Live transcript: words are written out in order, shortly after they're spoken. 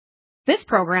This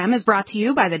program is brought to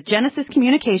you by the Genesis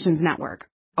Communications Network,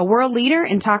 a world leader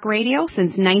in talk radio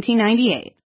since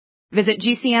 1998. Visit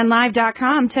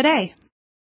GCNlive.com today.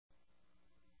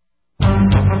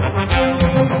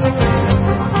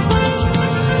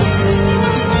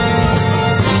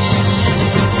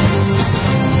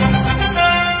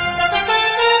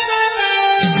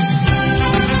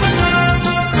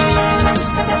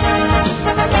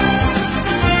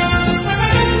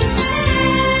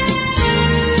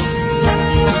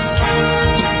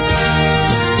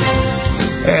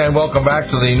 And welcome back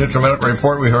to the NutriMedical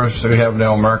Report. We have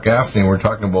now Mark Gaffney. We're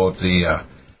talking about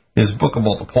his book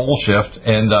about the pole shift.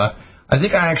 And I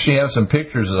think I actually have some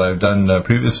pictures that I've done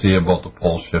previously about the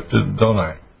pole shift, don't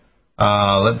I?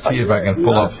 Let's see if I can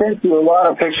pull up. I sent you a lot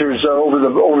of pictures over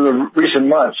the recent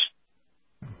months.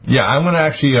 Yeah, I'm going to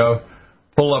actually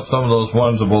pull up some of those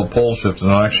ones about pole shift,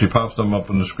 and I'll actually pop some up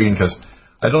on the screen because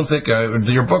I don't think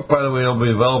your book, by the way, will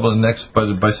be available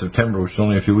by September, which is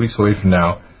only a few weeks away from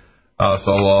now.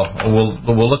 So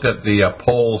we'll look at the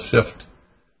pole shift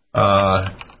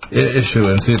issue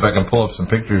and see if I can pull up some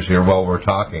pictures here while we're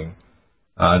talking.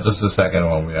 Just a second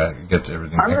when we get to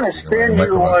everything. I'm going to send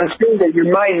you one thing that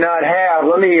you might not have.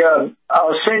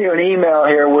 I'll send you an email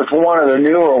here with one of the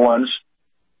newer ones.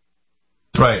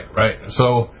 Right.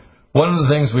 So one of the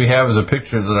things we have is a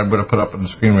picture that I'm going to put up on the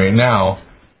screen right now.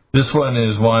 This one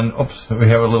is one. Oops, we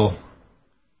have a little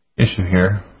issue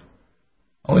here.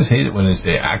 I always hate it when they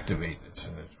say activate. It's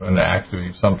when to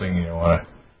activate something, you want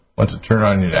to turn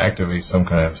on you to activate some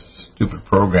kind of stupid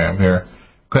program here.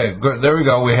 Okay, good. There we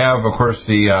go. We have, of course,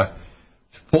 the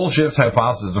pole shift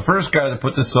hypothesis. The first guy that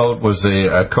put this out was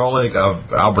a colleague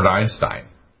of Albert Einstein.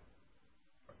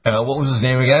 What was his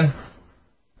name again?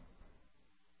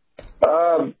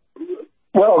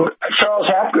 Charles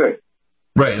Hapgood.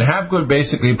 Right, and Hapgood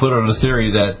basically put out a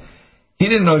theory that he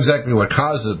didn't know exactly what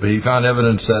caused it, but he found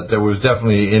evidence that there was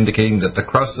definitely indicating that the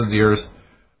crust of the Earth,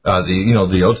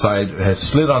 the outside, has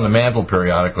slid on the mantle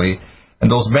periodically,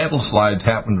 and those mantle slides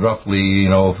happened roughly,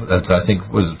 I think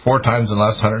was 4 times in the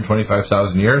last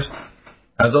 125,000 years,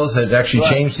 and those had actually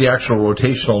changed the actual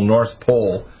rotational North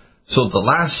Pole, so the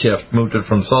last shift moved it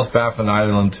from South Baffin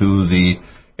Island to the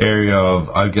area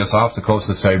of, I guess, off the coast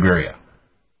of Siberia.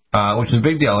 Which is a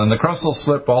big deal. And the crustal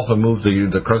slip also moved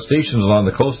the crustaceans along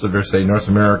the coast of, say, North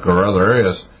America or other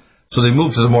areas. So they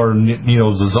moved to the more,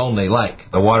 the zone they like,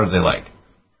 the water they like.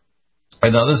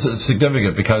 And now this is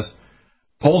significant because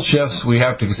pole shifts, we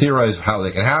have to theorize how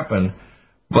they can happen,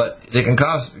 but they can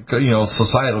cause,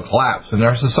 societal collapse. And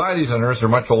our societies on Earth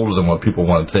are much older than what people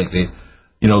want to think. They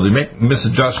make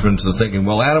misadjustments to thinking,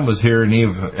 well, Adam was here and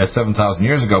Eve 7,000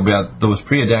 years ago, but there was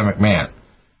pre-Adamic man.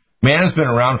 Man has been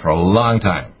around for a long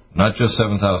time. Not just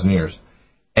 7,000 years.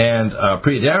 And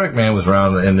pre-Adamic man was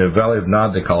around in the Valley of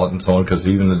Nod, they call it, and so on, because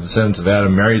even the descendants of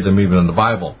Adam married them even in the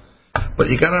Bible. But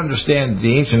you got to understand,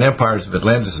 the ancient empires of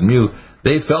Atlantis and Mu,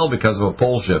 they fell because of a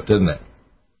pole shift, didn't they?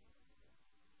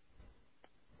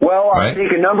 Well, I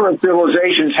think a number of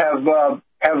civilizations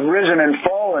have risen and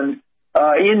fallen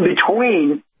in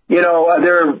between.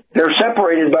 They're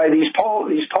separated by these pole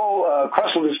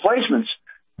crustal displacements.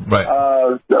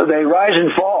 Right. They rise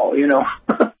and fall,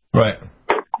 Right.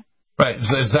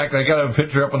 So exactly. I got a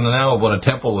picture up on the now about a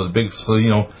temple with a big,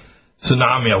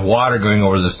 tsunami of water going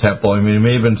over this temple. I mean, it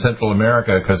may have been Central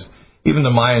America because even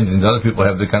the Mayans and other people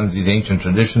have these ancient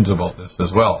traditions about this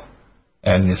as well.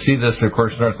 And you see this, of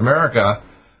course, in North America.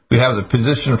 We have the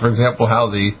position, for example,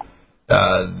 how the,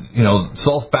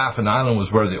 South Baffin Island was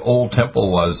where the old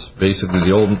temple was, basically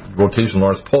the old rotational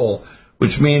North Pole,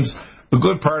 which means a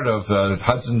good part of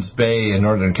Hudson's Bay in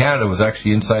northern Canada was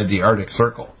actually inside the Arctic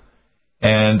Circle.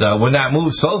 And when that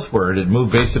moved southward, it moved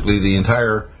basically the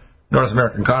entire North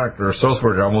American continent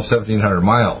southward almost 1,700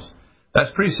 miles.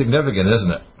 That's pretty significant, isn't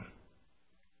it?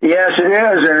 Yes, it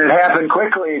is, and it happened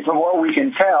quickly from what we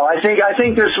can tell. I think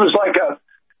this was like the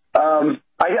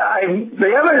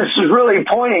evidence is really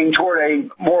pointing toward a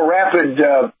more rapid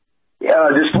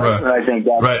displacement, I think.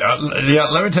 Right.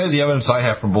 Let me tell you the evidence I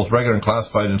have from both regular and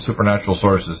classified and supernatural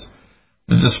sources.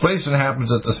 The displacement happens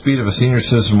at the speed of a senior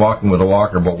citizen walking with a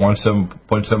walker, about 17.7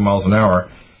 miles an hour,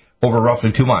 over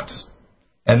roughly 2 months.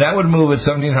 And that would move at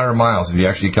 1,700 miles if you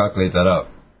actually calculate that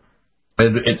out.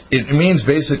 It means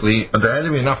basically there had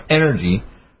to be enough energy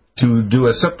to do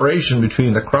a separation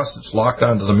between the crust that's locked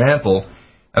onto the mantle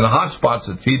and the hot spots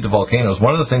that feed the volcanoes.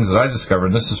 One of the things that I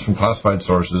discovered, and this is from classified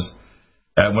sources,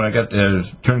 when I got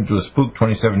turned into a spook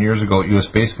 27 years ago at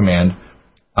U.S. Space Command,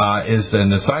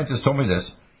 and the scientists told me this,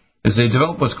 is they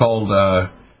developed what's called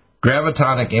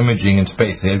gravitonic imaging in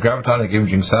space. They had gravitonic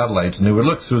imaging satellites, and they would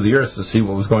look through the Earth to see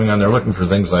what was going on. They're looking for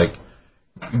things like,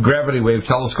 gravity wave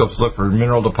telescopes look for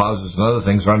mineral deposits and other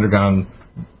things, or underground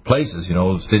places,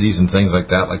 cities and things like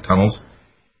that, like tunnels.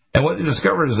 And what they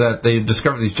discovered is that they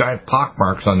discovered these giant pock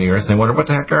marks on the Earth. They wondered, what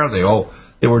the heck are they? Oh,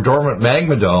 they were dormant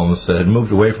magma domes that had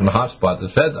moved away from the hot spot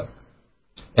that fed them.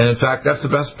 And in fact, that's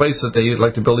the best place that they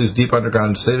like to build these deep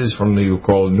underground cities from, the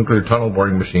called nuclear tunnel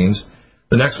boring machines.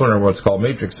 The next one are what's called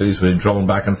matrix cities, where they drill them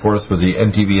back and forth with the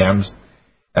NTVMs,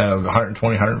 120,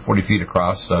 140 feet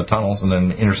across tunnels, and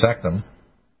then intersect them.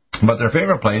 But their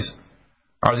favorite place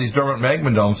are these dormant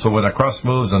magma domes, so when a crust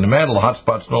moves on the mantle, the hot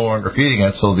spot's no longer feeding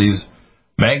it, so these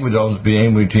magma domes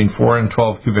being between 4 and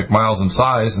 12 cubic miles in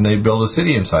size, and they build a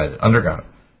city inside it, underground,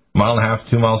 1.5 miles,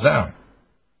 2 miles down.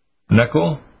 Isn't that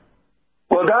cool?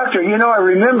 Well, Doctor,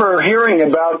 I remember hearing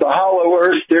about the hollow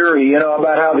Earth theory,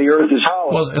 about how the Earth is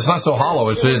hollow. Well, it's not so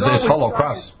hollow. It's hollow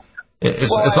crust.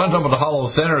 It's not talking about the hollow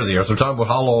center of the Earth. We're talking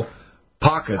about hollow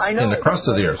pockets in the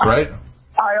crust of the Earth, right?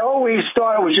 I always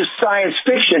thought it was just science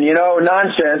fiction,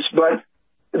 nonsense, but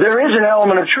there is an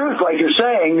element of truth, like you're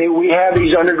saying. We have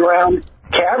these underground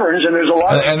caverns, and there's a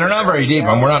lot. And they're not very deep.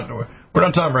 And we're not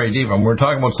talking very deep. We're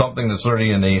talking about something that's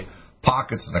already in the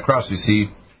pockets in the crust. You see,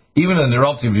 even in the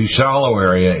relatively shallow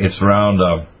area, it's around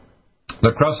the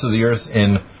crust of the Earth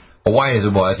in Hawaii is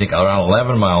about, I think, around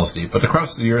 11 miles deep. But the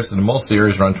crust of the Earth in most of the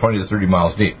area is around 20 to 30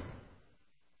 miles deep.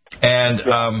 And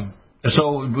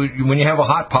so when you have a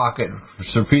hot pocket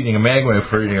feeding a magma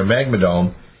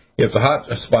dome, if the hot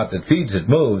spot that feeds it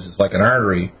moves, it's like an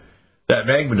artery, that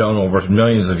magma dome over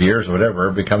millions of years or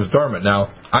whatever becomes dormant.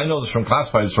 Now, I know this from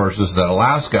classified sources that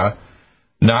Alaska,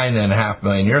 9.5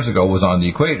 million years ago, was on the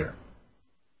equator.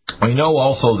 We know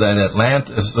also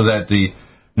that the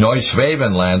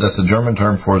Neuschwabenland, that's the German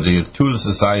term for the Thule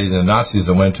Society and the Nazis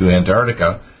that went to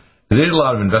Antarctica, they did a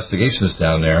lot of investigations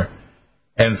down there.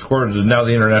 And of course, now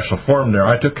the International Forum there,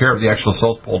 I took care of the actual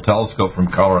South Pole telescope from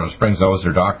Colorado Springs. I was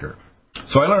their doctor.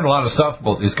 So I learned a lot of stuff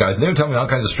about these guys. And they would tell me all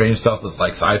kinds of strange stuff that's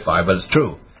like sci-fi, but it's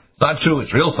true. It's not true.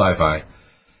 It's real sci-fi.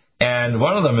 And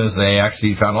one of them is they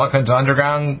actually found all kinds of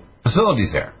underground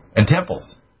facilities there and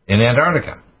temples in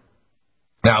Antarctica.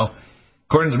 Now,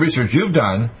 according to the research you've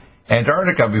done,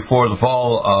 Antarctica, before the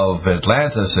fall of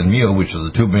Atlantis and Mu, which are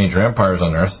the two major empires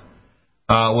on Earth,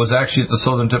 was actually at the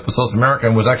southern tip of South America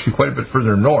and was actually quite a bit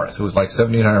further north. It was like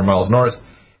 1,700 miles north,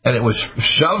 and it was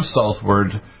shoved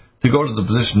southward to go to the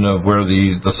position of where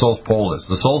the South Pole is.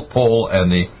 The South Pole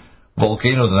and the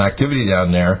volcanoes and activity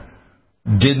down there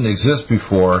didn't exist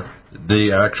before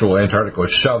the actual Antarctica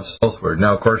was shoved southward.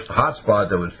 Now, of course, the hot spot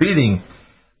that was feeding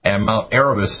Mount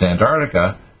Erebus to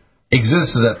Antarctica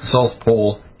existed at the South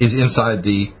Pole is inside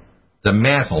the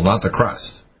mantle, not the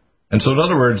crust. And so, in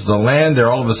other words, the land there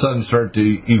all of a sudden started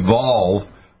to evolve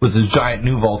with this giant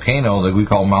new volcano that we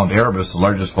call Mount Erebus, the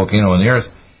largest volcano on the Earth.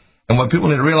 And what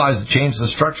people need to realize is it changed the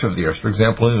structure of the Earth. For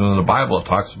example, in the Bible, it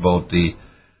talks about the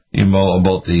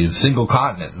single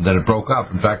continent that it broke up.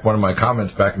 In fact, one of my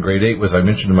comments back in grade 8 was I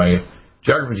mentioned to my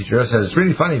geography teacher, I said, it's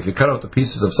really funny if you cut out the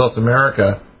pieces of South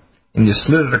America and you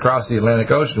slid it across the Atlantic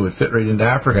Ocean, it would fit right into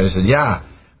Africa. And I said, yeah,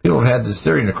 people have had this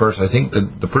theory. And, of course, I think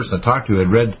that the person I talked to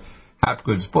had read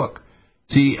Hapgood's book.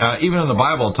 See, even in the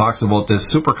Bible, it talks about this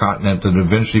supercontinent that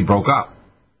eventually broke up.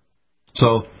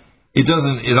 So it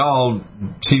doesn't at all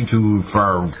seem too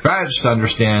far-fetched to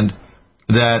understand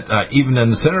that even in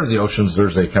the center of the oceans,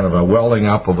 there's a kind of a welling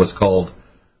up of what's called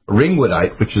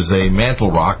ringwoodite, which is a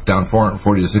mantle rock down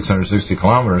 440 to 660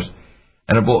 kilometers,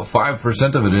 and about 5%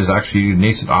 of it is actually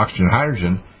nascent oxygen and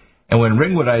hydrogen. And when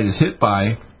ringwoodite is hit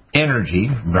by energy,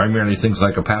 primarily things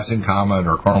like a passing comet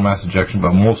or coronal mass ejection,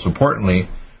 but most importantly,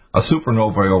 a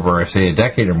supernova over, say, a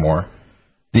decade or more,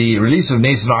 the release of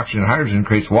nascent oxygen and hydrogen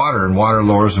creates water, and water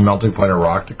lowers the melting point of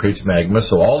rock that creates magma.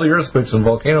 So all the earthquakes and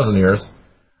volcanoes on the Earth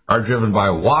are driven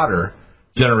by water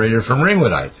generated from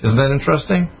ringwoodite. Isn't that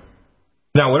interesting?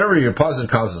 Now, whatever your positive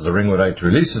causes the ringwoodite to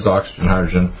release its oxygen and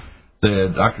hydrogen,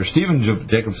 the Dr. Stephen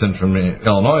Jacobson from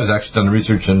Illinois has actually done the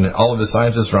research, and all of his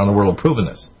scientists around the world have proven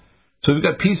this. So we've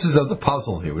got pieces of the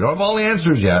puzzle here. We don't have all the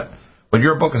answers yet, but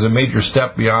your book is a major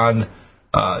step beyond,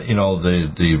 the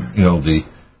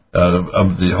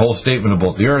whole statement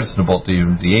about the Earth and about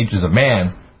the ages of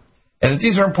man. And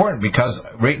these are important because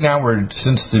right now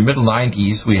since the middle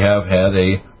 90s, we have had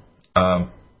a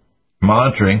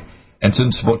monitoring, and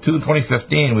since about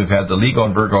 2015, we've had the LIGO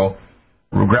and Virgo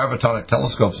gravitonic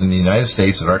telescopes in the United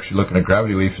States that are actually looking at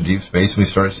gravity waves from deep space. We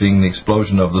start seeing the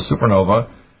explosion of the supernova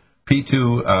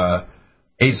P2,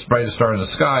 eighth brightest star in the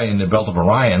sky in the belt of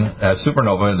Orion.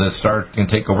 Supernova, the star can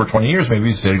take over 20 years,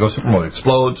 maybe, to go supernova.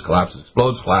 Explodes, collapses,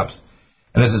 explodes, collapses.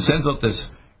 And as it sends out this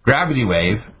gravity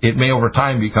wave, it may over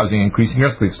time be causing increasing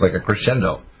earthquakes like a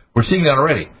crescendo. We're seeing that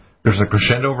already. there's a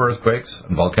crescendo of earthquakes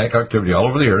and volcanic activity all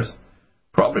over the Earth,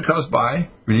 probably caused by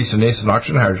release of nascent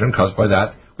oxygen and hydrogen, caused by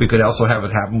that. We could also have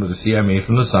it happen with a CME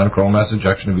from the sun, coronal mass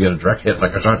ejection, if you get a direct hit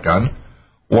like a shotgun,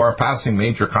 or a passing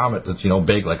major comet that's,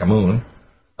 big like a moon,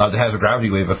 that has a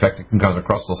gravity wave effect that can cause a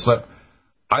crustal slip.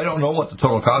 I don't know what the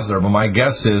total causes are, but my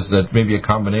guess is that maybe a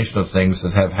combination of things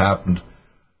that have happened.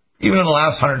 Even in the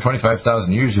last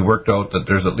 125,000 years, you worked out that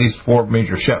there's at least 4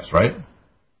 major shifts, right?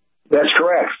 That's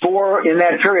correct. 4 in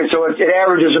that period. So it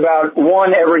averages about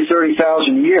 1 every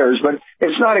 30,000 years, but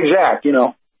it's not exact,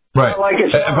 Right. Like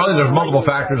and probably there's multiple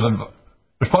factors.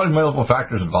 There's probably multiple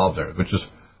factors involved there, which is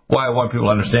why I want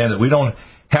people to understand that we don't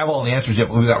have all the answers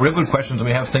yet, but we've got real good questions, and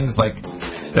we have things like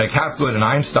Hapgood and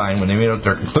Einstein, when they made out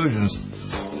their conclusions,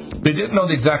 they didn't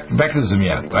know the exact mechanism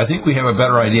yet. I think we have a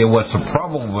better idea what's a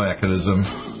probable mechanism,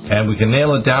 and we can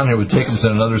nail it down here. We take them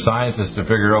to another scientist to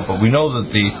figure it out, but we know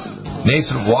that the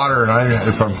nascent water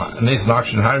and from nascent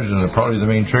oxygen and hydrogen are probably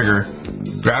the main trigger.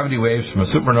 Gravity waves from a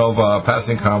supernova,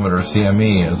 passing comet, or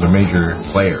CME as their major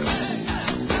players.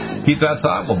 Keep that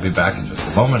thought. We'll be back in just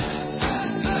a moment.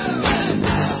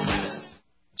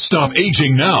 Stop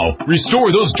aging now. Restore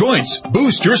those joints.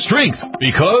 Boost your strength.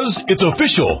 Because it's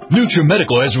official.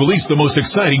 NutriMedical has released the most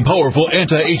exciting, powerful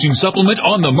anti-aging supplement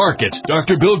on the market.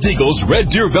 Dr. Bill Deagle's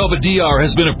Red Deer Velvet DR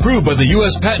has been approved by the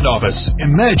U.S. Patent Office.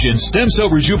 Imagine stem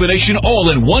cell rejuvenation all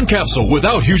in one capsule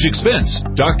without huge expense.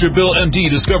 Dr. Bill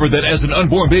MD discovered that as an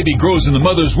unborn baby grows in the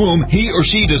mother's womb, he or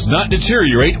she does not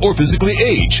deteriorate or physically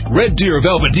age. Red Deer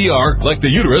Velvet DR, like the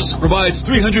uterus, provides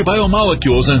 300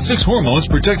 biomolecules and 6 hormones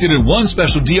protected in one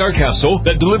special DR capsule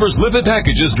that delivers lipid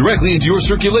packages directly into your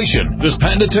circulation. This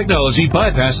patented technology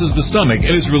bypasses the stomach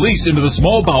and is released into the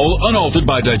small bowel unaltered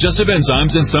by digestive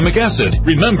enzymes and stomach acid.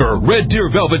 Remember, Red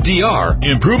Deer Velvet DR.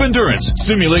 Improve endurance,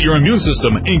 stimulate your immune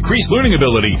system, increase learning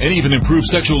ability, and even improve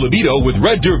sexual libido with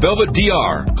Red Deer Velvet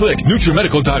DR. Click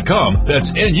NutriMedical.com,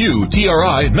 that's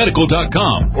NUTRI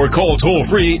medical.com, or call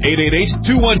toll-free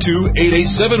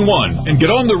 888-212-8871 and get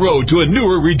on the road to a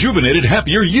newer, rejuvenated,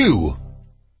 happier you.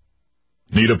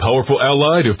 Need a powerful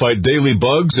ally to fight daily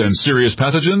bugs and serious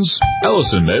pathogens?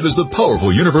 Allicin Med is the powerful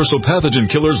universal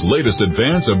pathogen killer's latest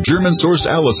advance of German-sourced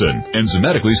allicin,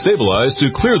 enzymatically stabilized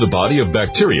to clear the body of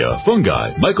bacteria,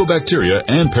 fungi, mycobacteria,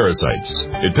 and parasites.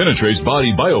 It penetrates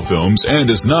body biofilms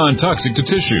and is non-toxic to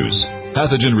tissues.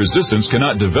 Pathogen resistance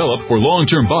cannot develop for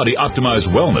long-term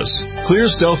body-optimized wellness. Clear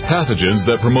stealth pathogens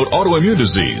that promote autoimmune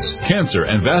disease,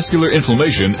 cancer, and vascular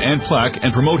inflammation and plaque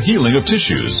and promote healing of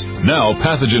tissues. Now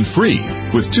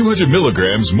pathogen-free. With 200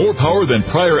 milligrams more power than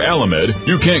prior Alamed,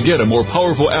 you can't get a more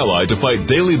powerful ally to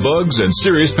fight daily bugs and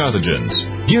serious pathogens.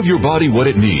 Give your body what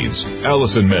it needs.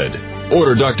 Allicin Med.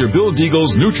 Order Dr. Bill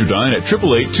Deagle's Nutridyne at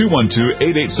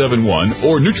 888-212-8871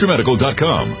 or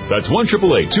NutriMedical.com. That's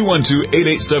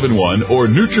 1-888-212-8871 or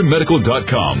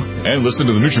NutriMedical.com. And listen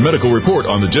to the NutriMedical Report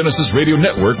on the Genesis Radio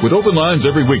Network with open lines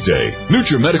every weekday.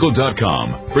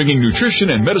 NutriMedical.com, bringing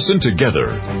nutrition and medicine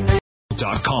together.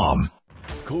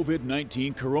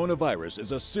 COVID-19 coronavirus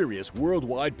is a serious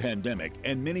worldwide pandemic,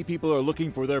 and many people are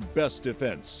looking for their best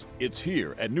defense. It's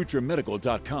here at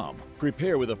NutriMedical.com.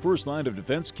 Prepare with a first line of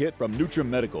defense kit from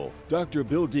NutriMedical. Dr.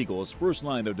 Bill Deagle's first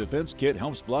line of defense kit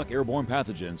helps block airborne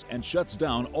pathogens and shuts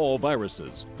down all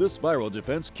viruses. This viral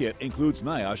defense kit includes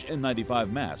NIOSH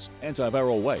N95 masks,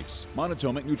 antiviral wipes,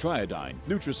 monotomic Nutriodine,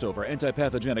 Nutrisilver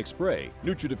antipathogenic spray,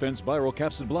 NutriDefense viral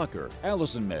capsid blocker,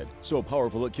 Allicin Med, so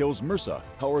powerful it kills MRSA,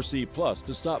 Power C Plus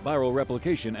to stop viral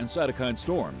replication and cytokine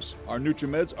storms. Our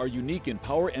NutriMeds are unique in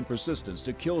power and persistence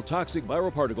to kill toxic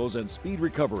viral particles and speed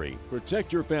recovery.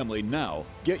 Protect your family now.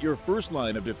 Get your first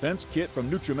line of defense kit from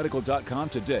NutriMedical.com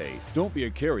today. Don't be a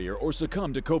carrier or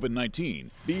succumb to COVID-19.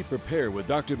 Be prepared with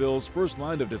Dr. Bill's first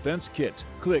line of defense kit.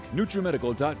 Click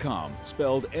NutriMedical.com,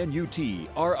 spelled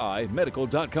N-U-T-R-I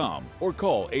medical.com, or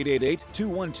call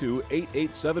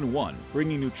 888-212-8871,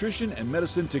 bringing nutrition and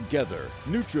medicine together.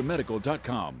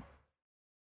 NutriMedical.com.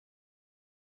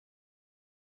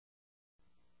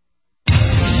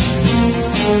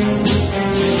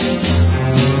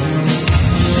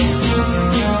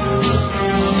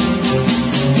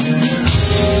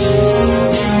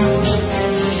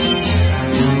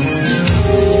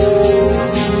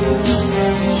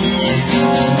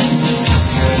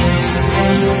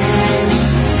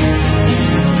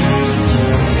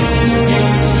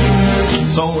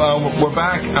 We're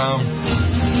back, and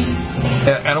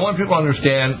I want people to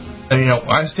understand.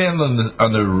 I stand on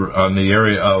the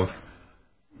area of,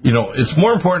 it's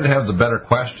more important to have the better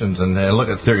questions and look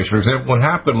at theories. For example, when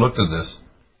Hapgood looked at this,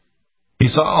 he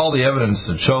saw all the evidence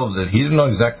that showed that he didn't know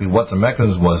exactly what the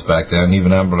mechanism was back then.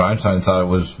 Even Albert Einstein thought it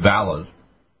was valid.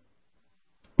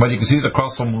 But you can see the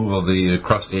crustal move of the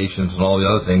crustaceans and all the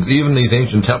other things. Even these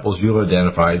ancient temples you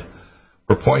identified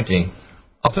were pointing.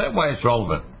 I'll tell you why it's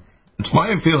relevant. It's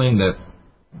my feeling that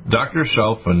Dr.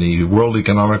 Shelf and the World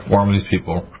Economic Forum and these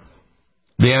people,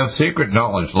 they have secret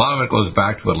knowledge. A lot of it goes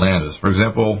back to Atlantis. For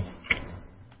example,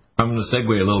 I'm going to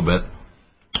segue a little bit.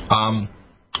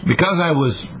 Because I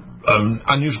was an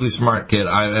unusually smart kid,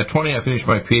 at 20 I finished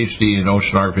my PhD in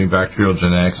oceanography and bacterial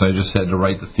genetics. I just had to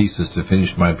write the thesis to finish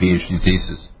my PhD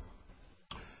thesis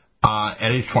at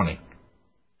age 20.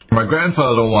 My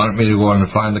grandfather wanted me to go on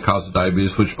and find the cause of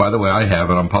diabetes, which, by the way, I have,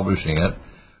 and I'm publishing it.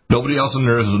 Nobody else on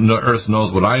earth knows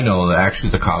what I know that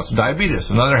actually is the cause of diabetes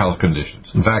and other health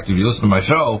conditions. In fact, if you listen to my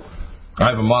show, I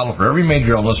have a model for every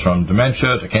major illness, from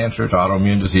dementia to cancer to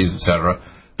autoimmune disease, etc.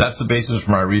 That's the basis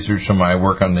for my research and my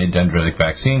work on the dendritic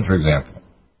vaccine, for example.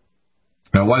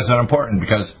 Now, why is that important?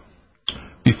 Because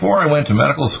before I went to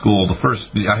medical school,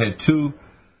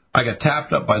 I got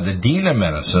tapped up by the dean of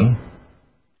medicine,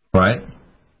 right,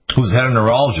 who's head of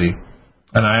neurology,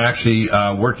 and I actually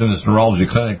worked in this neurology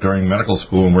clinic during medical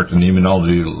school and worked in the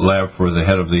immunology lab for the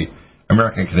head of the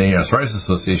American Canadian Arthritis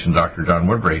Association, Dr. John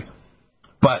Woodbury.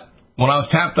 But when I was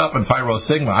tapped up in Phi Rho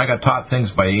Sigma, I got taught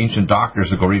things by ancient doctors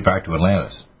that go right back to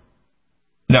Atlantis.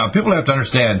 Now, people have to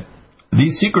understand,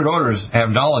 these secret orders have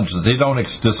knowledge that they don't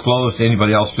disclose to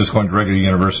anybody else just going to regular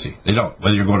university. They don't.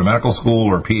 Whether you're going to medical school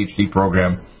or a PhD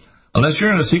program, unless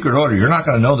you're in a secret order, you're not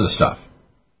going to know this stuff.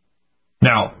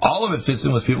 Now, all of it fits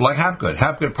in with people like Hapgood.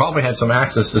 Hapgood probably had some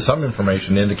access to some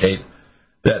information to indicate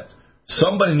that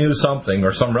somebody knew something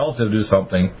or some relative knew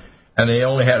something, and they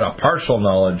only had a partial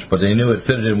knowledge, but they knew it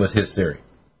fitted in with his theory.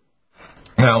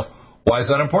 Now, why is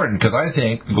that important? Because I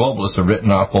think the globalists have written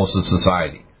off most of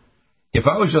society. If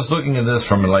I was just looking at this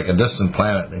from like a distant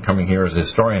planet and coming here as a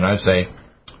historian, I'd say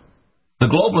the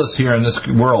globalists here in this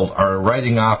world are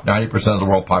writing off 90% of the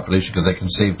world population because they can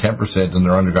save 10% in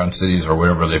their underground cities or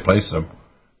wherever they place them.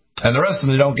 And the rest of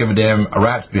them, they don't give a damn a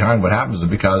rat's behind what happens to them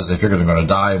because they figure they're going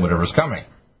to die and whatever's coming.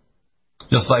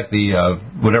 Just like the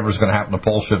whatever's going to happen to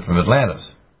pole shift from Atlantis.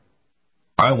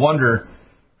 I wonder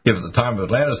if at the time of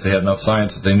Atlantis they had enough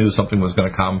science that they knew something was going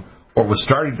to come or was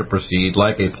starting to proceed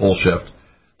like a pole shift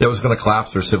that was going to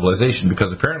collapse their civilization, because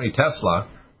apparently Tesla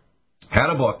had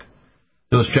a book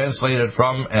that was translated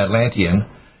from Atlantean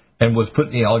and was put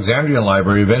in the Alexandrian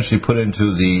library, eventually put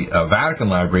into the Vatican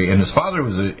library, and his father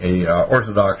was a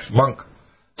Orthodox monk,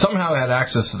 somehow had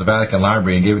access to the Vatican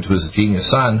library and gave it to his genius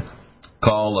son,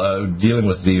 called dealing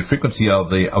with the frequency of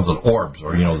the orbs,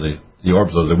 or the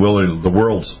orbs of the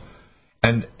worlds.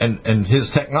 And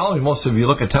his technology, most of you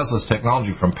look at Tesla's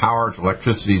technology from power to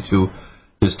electricity to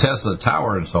his Tesla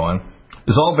tower and so on,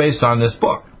 is all based on this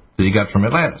book that he got from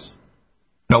Atlantis.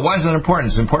 Now, why is that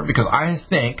important? It's important because I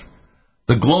think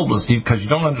the globalists, because you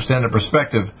don't understand their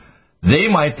perspective, they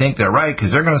might think they're right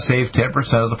because they're going to save 10%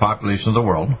 of the population of the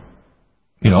world,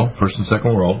 first and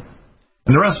second world,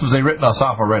 and the rest of us, they've written us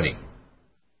off already.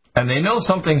 And they know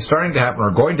something's starting to happen or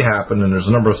going to happen, and there's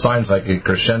a number of signs like a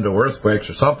crescendo earthquakes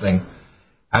or something,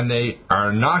 and they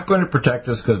are not going to protect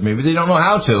us because maybe they don't know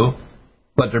how to,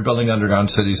 but they're building underground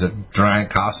cities that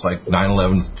cost like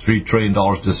 9/11, $3 trillion,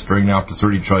 just bringing up to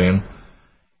 $30 trillion.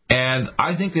 And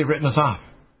I think they've written us off.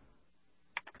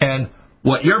 And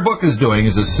what your book is doing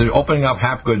is it's opening up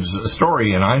Hapgood's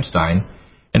story in Einstein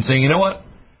and saying, you know what?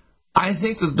 I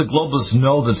think that the globalists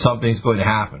know that something's going to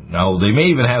happen. Now, they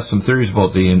may even have some theories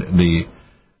about the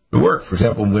work. For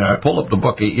example, when I pulled up the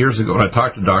book 8 years ago and I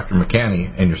talked to Dr. McCanney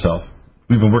and yourself,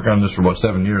 we've been working on this for about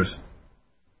 7 years.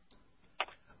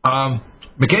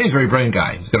 McCanney's a very brilliant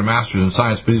guy. He's got a master's in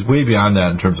science, but he's way beyond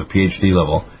that in terms of PhD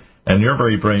level. And you're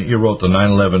very brilliant. You wrote the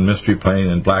 9/11 Mystery Plane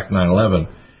and Black 9/11.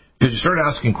 Because you started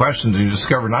asking questions and you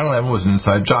discovered 9/11 was an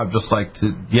inside job, just like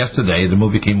yesterday the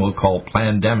movie came out called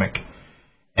Plandemic.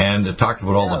 And it talked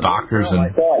about all the doctors. Oh, my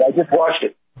God, I just watched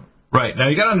it. Right. Now,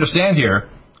 you got to understand here,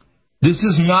 this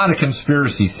is not a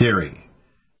conspiracy theory.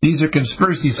 These are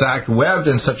conspiracy facts webbed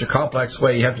in such a complex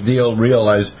way. You have to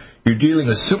realize you're dealing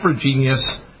with super genius,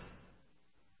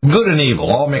 good and evil,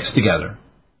 all mixed together.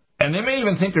 And they may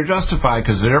even think they're justified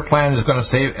because their plan is going to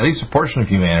save at least a portion of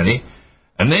humanity.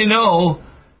 And they know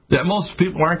that most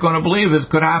people aren't going to believe it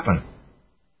could happen.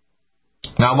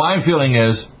 Now, my feeling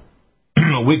is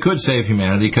we could save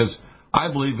humanity because I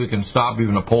believe we can stop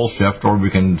even a pole shift, or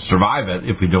we can survive it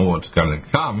if we know what's going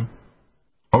to come,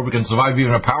 or we can survive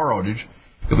even a power outage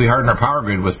if we harden our power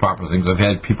grid with proper things. I've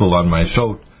had people on my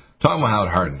show talking about how to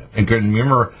harden it. And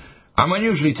remember, I'm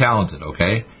unusually talented,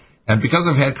 okay? And because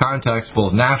I've had contacts,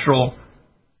 both natural,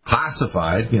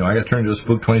 classified, I got turned into a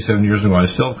spook 27 years ago, I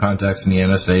still have contacts in the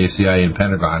NSA, CIA, and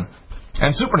Pentagon,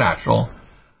 and supernatural,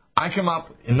 I come up,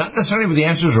 not necessarily with the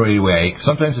answers right away,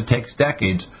 sometimes it takes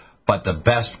decades, but the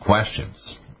best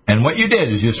questions. And what you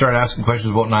did is you started asking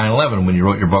questions about 9/11 when you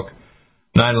wrote your book,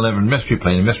 9/11 Mystery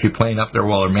Plane, the mystery plane up there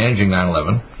while they're managing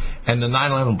 9/11, and the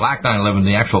 9/11, Black 9/11,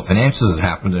 the actual finances that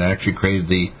happened that actually created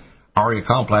the Aria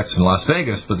complex in Las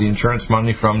Vegas, but the insurance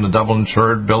money from the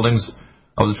double-insured buildings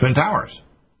of the Twin Towers.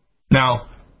 Now,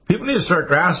 people need to start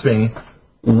grasping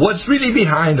what's really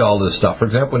behind all this stuff. For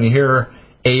example, when you hear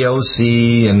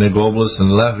AOC and the globalists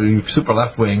and the left, super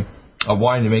left wing of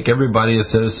wanting to make everybody a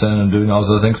citizen and doing all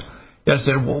those things, you have to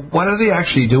say, well, what are they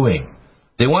actually doing?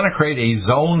 They want to create a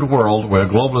zoned world where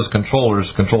globalist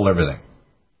controllers control everything.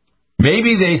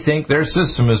 Maybe they think their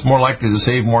system is more likely to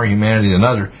save more humanity than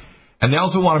others, and they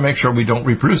also want to make sure we don't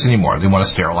reproduce anymore. They want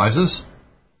to sterilize us.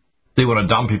 They want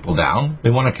to dumb people down. They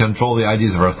want to control the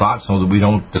ideas of our thoughts so that we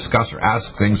don't discuss or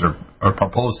ask things or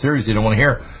propose theories they don't want to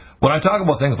hear. When I talk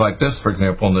about things like this, for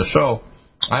example, on the show,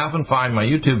 I often find my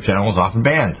YouTube channel is often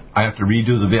banned. I have to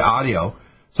redo the audio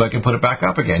so I can put it back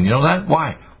up again. You know that?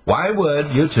 Why? Why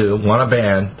would YouTube want to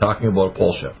ban talking about a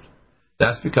pole shift?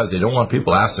 That's because they don't want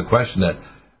people to ask the question that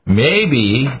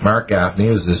maybe Mark Gaffney,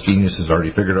 as this genius has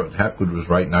already figured out Hepgood was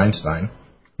right and Einstein,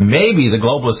 maybe the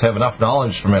globalists have enough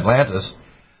knowledge from Atlantis.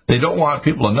 They don't want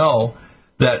people to know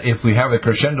that if we have a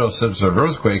crescendo of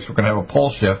earthquakes, we're going to have a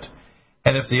pole shift.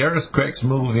 And if the earthquakes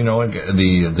move,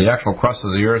 the actual crust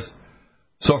of the earth.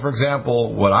 So, for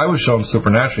example, what I was shown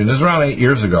supernaturally, and this was around 8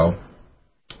 years ago,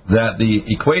 that the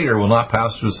equator will not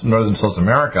pass through northern South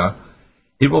America.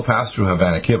 It will pass through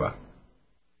Havana, Cuba.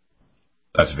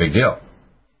 That's a big deal.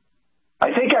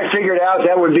 I think I figured out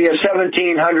that would be a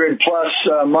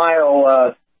 1,700-plus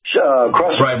mile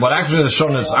cross. Right. Well, actually, I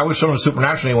was shown it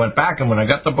supernaturally. I went back, and when I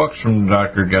got the books from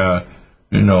Dr.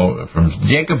 From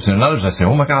Jacobson and others, I say,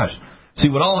 oh, my gosh. See,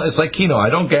 it's like Keno. I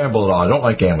don't gamble at all. I don't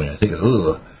like gambling. I think,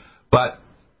 ugh. But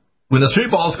when the three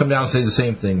balls come down and say the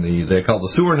same thing, they call the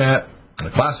sewer net, the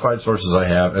classified sources I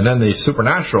have, and then the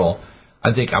supernatural,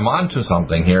 I think I'm onto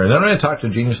something here. And then when I talk to a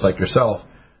genius like yourself,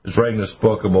 who's writing this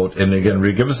book about, and again,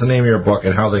 give us the name of your book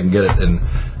and how they can get it in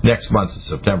next month in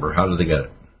September. How do they get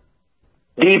it?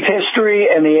 Deep History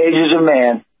and the Ages of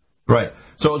Man. Right.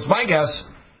 So it's my guess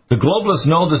the globalists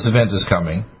know this event is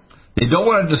coming. They don't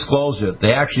want to disclose it.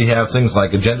 They actually have things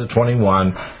like Agenda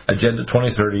 21, Agenda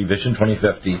 2030, Vision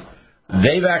 2050.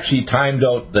 They've actually timed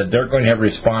out that they're going to have a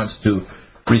response to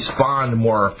respond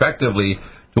more effectively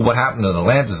to what happened in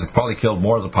Atlantis. It probably killed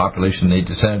more of the population they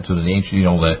descended to the ancient,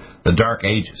 the Dark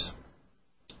Ages.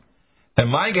 And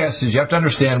my guess is you have to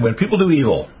understand when people do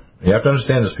evil, you have to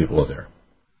understand this, people out there.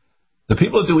 The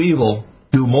people that do evil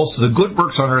do most of the good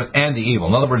works on earth and the evil.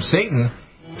 In other words, Satan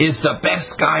is the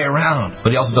best guy around,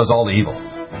 but he also does all the evil.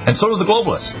 And so do the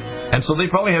globalists. And so they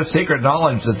probably have sacred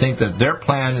knowledge to think that their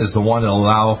plan is the one that will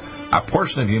allow a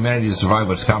portion of humanity to survive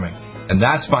what's coming. And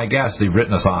that's my guess. They've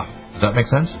written us off. Does that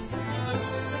make sense?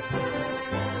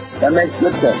 That makes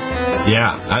good sense.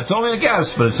 Yeah, that's only a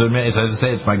guess, but as I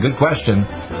say, it's my good question.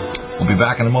 We'll be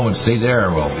back in a moment. Stay there.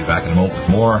 We'll be back in a moment with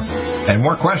more. And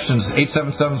more questions,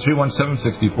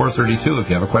 877-317-6432 if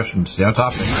you have a question. Stay on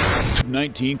topic.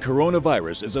 COVID-19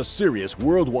 coronavirus is a serious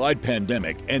worldwide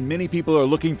pandemic, and many people are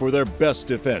looking for their best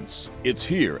defense. It's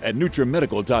here at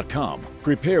NutriMedical.com.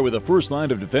 Prepare with a first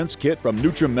line of defense kit from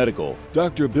NutriMedical.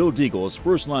 Dr. Bill Deagle's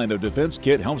first line of defense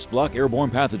kit helps block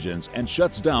airborne pathogens and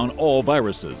shuts down all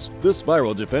viruses. This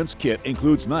viral defense kit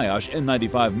includes NIOSH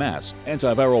N95 mask,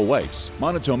 antiviral wipes,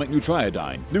 monatomic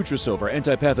Nutriodine, Nutrisilver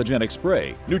antipathogenic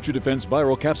spray, NutriDefense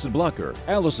viral capsid blocker,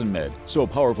 Allison Med, so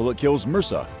powerful it kills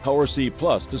MRSA, Power C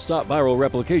Plus to stop viral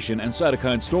replication and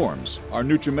cytokine storms. Our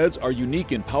NutriMeds are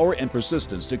unique in power and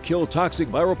persistence to kill toxic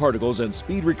viral particles and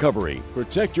speed recovery.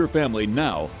 Protect your family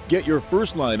now. Get your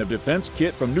first line of defense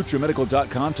kit from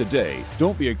NutriMedical.com today.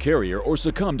 Don't be a carrier or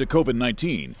succumb to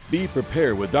COVID-19. Be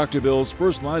prepared with Dr. Bill's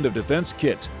first line of defense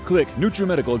kit. Click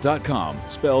NutriMedical.com,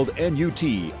 spelled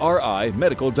N-U-T-R-I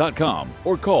medical.com,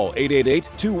 or call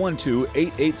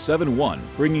 888-212-8871,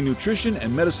 bringing nutrition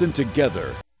and medicine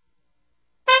together.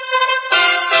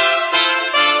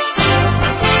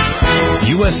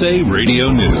 USA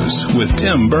Radio News with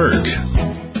Tim Berg.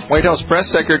 White House Press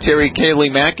Secretary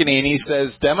Kayleigh McEnany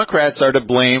says Democrats are to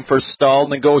blame for stalled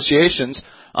negotiations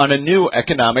on a new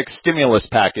economic stimulus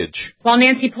package. While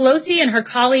Nancy Pelosi and her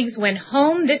colleagues went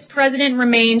home, this president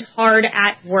remained hard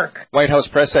at work. White House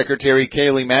Press Secretary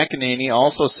Kayleigh McEnany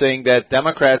also saying that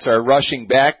Democrats are rushing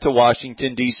back to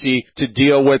Washington, D.C. to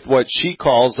deal with what she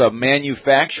calls a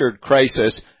manufactured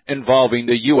crisis involving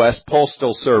the U.S.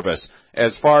 Postal Service.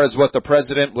 As far as what the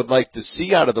president would like to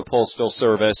see out of the Postal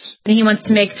Service, he wants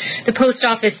to make the post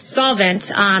office solvent,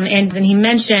 and he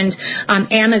mentioned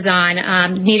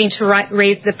Amazon needing to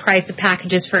raise the price of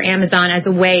packages for Amazon as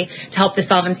a way to help the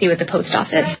solvency with the post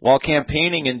office. While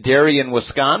campaigning in Darien,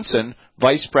 Wisconsin,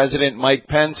 Vice President Mike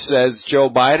Pence says Joe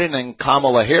Biden and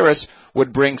Kamala Harris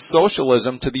would bring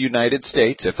socialism to the United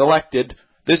States if elected.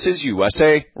 This is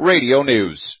USA Radio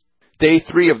News. Day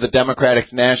 3 of the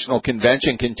Democratic National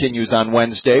Convention continues on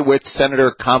Wednesday, with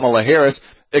Senator Kamala Harris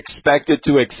expected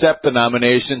to accept the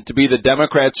nomination to be the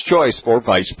Democrats' choice for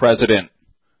vice president.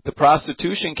 The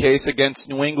prostitution case against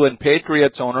New England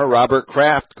Patriots owner Robert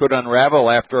Kraft could unravel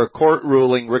after a court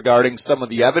ruling regarding some of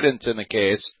the evidence in the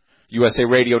case. USA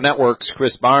Radio Network's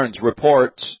Chris Barnes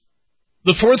reports.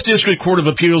 The 4th District Court of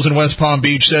Appeals in West Palm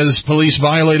Beach says police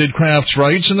violated Kraft's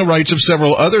rights and the rights of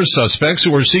several other suspects who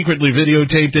were secretly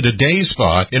videotaped at a day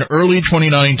spa in early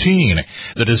 2019.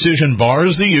 The decision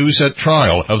bars the use at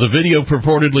trial of the video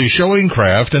purportedly showing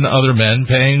Kraft and other men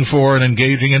paying for and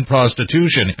engaging in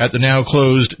prostitution at the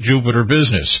now-closed Jupiter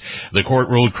business. The court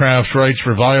ruled Kraft's rights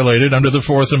were violated under the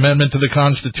 4th Amendment to the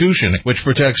Constitution, which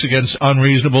protects against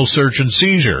unreasonable search and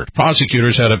seizure.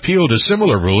 Prosecutors had appealed a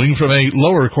similar ruling from a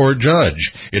lower court judge.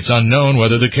 It's unknown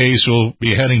whether the case will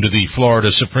be heading to the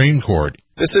Florida Supreme Court.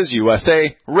 This is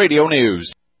USA Radio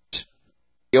News.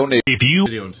 If you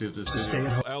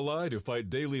ally to fight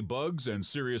daily bugs and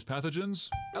serious pathogens,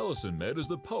 Allicin Med is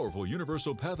the powerful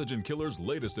universal pathogen killer's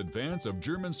latest advance of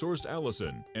German-sourced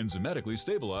allicin, enzymatically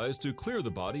stabilized to clear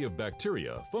the body of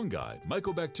bacteria, fungi,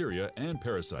 mycobacteria, and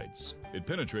parasites. It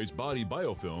penetrates body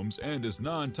biofilms and is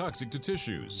non-toxic to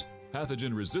tissues.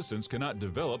 Pathogen resistance cannot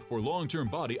develop for long-term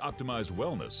body-optimized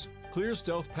wellness. Clear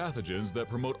stealth pathogens that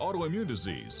promote autoimmune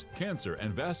disease, cancer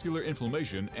and vascular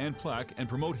inflammation and plaque, and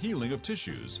promote healing of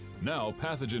tissues. Now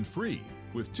pathogen-free.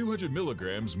 With 200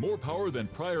 milligrams more power than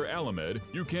prior Alamed,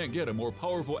 you can't get a more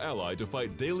powerful ally to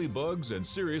fight daily bugs and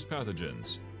serious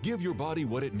pathogens. Give your body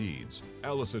what it needs.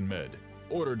 Allicin Med.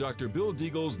 Order Dr. Bill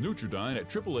Deagle's Nutridyne at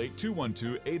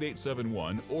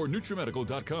 888-212-8871 or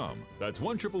NutriMedical.com. That's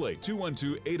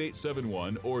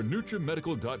 1-888-212-8871 or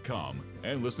NutriMedical.com.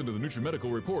 And listen to the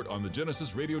NutriMedical Report on the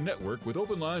Genesis Radio Network with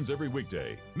open lines every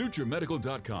weekday.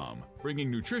 NutriMedical.com,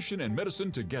 bringing nutrition and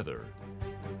medicine together.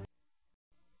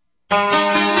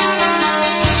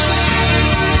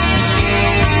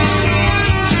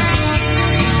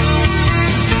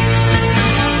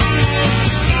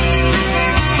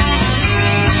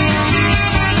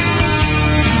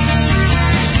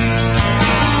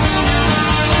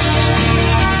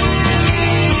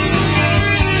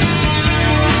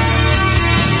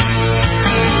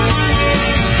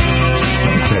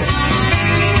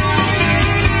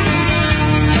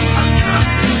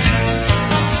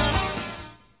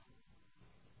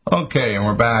 Okay, and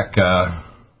we're back.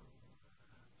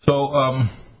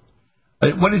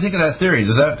 What do you think of that theory?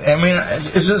 Does that? I mean,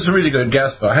 it's just a really good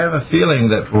guess, but I have a feeling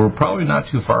that we're probably not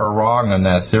too far wrong on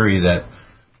that theory that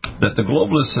the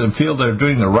globalists feel they're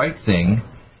doing the right thing,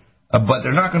 but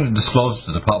they're not going to disclose it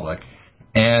to the public,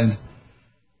 and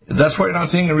that's why you're not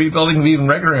seeing a rebuilding of even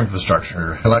regular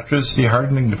infrastructure, electricity,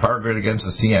 hardening the power grid against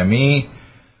the CME.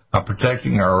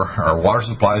 Protecting our water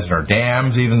supplies and our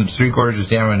dams, even the Three Gorges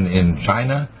Dam in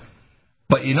China.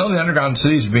 But you know the underground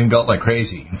cities are being built like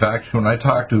crazy. In fact, when I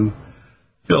talked to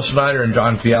Phil Snyder and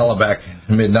John Fiala back in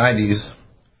the mid-'90s,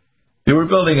 they were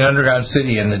building an underground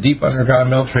city in the deep underground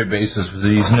military bases with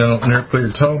these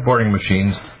nuclear tunnel boring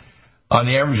machines on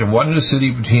the average of one new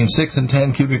city between 6 and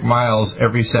 10 cubic miles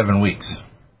every 7 weeks.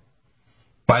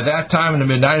 By that time, in the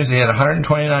mid-'90s, they had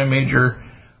 129 major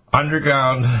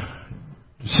underground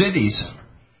cities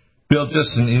built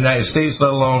just in the United States, let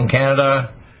alone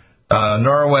Canada,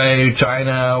 Norway,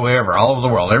 China, wherever, all over the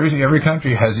world. Every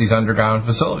country has these underground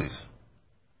facilities.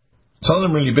 Some of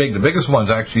them really big. The biggest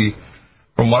ones, actually,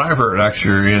 from what I've heard,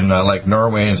 actually are in like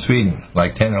Norway and Sweden,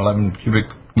 like 10 or 11 cubic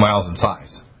miles in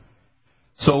size.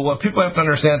 So what people have to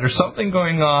understand, there's something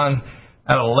going on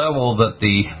at a level that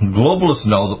the globalists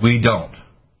know that we don't.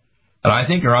 And I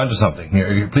think you're onto something.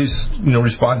 Please,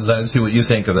 respond to that and see what you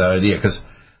think of that idea, because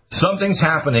something's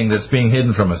happening that's being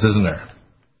hidden from us, isn't there?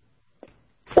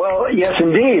 Well, yes,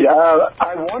 indeed.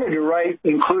 I wanted to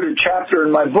include a chapter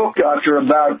in my book, Doctor,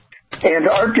 about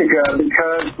Antarctica,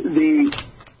 because the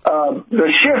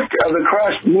shift of the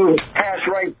crust passed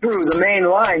right through, the main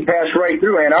line passed right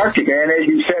through Antarctica. And as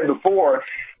you said before,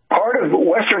 part of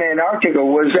western Antarctica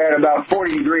was at about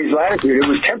 40 degrees latitude. It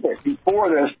was temperate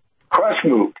before this crust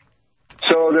moved.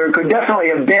 So there could definitely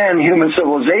have been human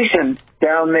civilization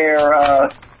down there,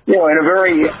 in a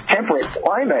very temperate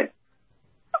climate.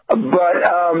 But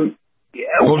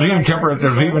Well, there's even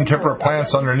temperate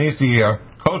plants underneath the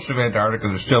coast of Antarctica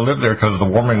that still live there because of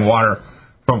the warming water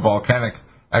from volcanic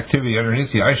activity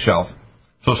underneath the ice shelf.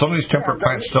 So some of these temperate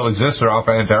plants still exist. They're off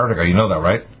Antarctica. You know that,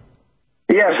 right?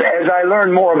 Yes. As I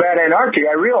learned more about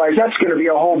Antarctica, I realized that's going to be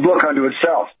a whole book unto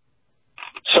itself.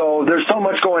 So there's so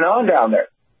much going on down there.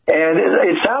 And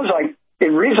it sounds like, it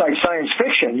reads like science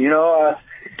fiction. You know,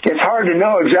 it's hard to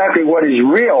know exactly what is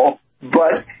real,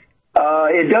 but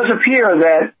it does appear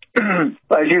that,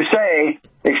 as you say,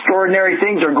 extraordinary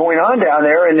things are going on down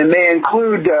there, and it may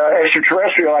include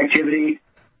extraterrestrial activity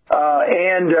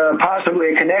and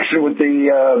possibly a connection with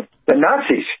the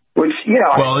Nazis. Which, you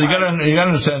know. Well, you got to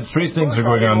understand, three things are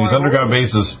going on. These underground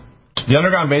bases. The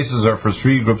underground bases are for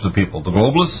three groups of people: the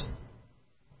globalists,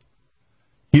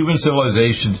 human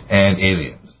civilizations, and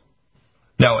aliens.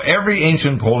 Now, every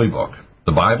ancient holy book,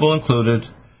 the Bible included,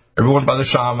 everyone by the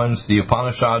shamans, the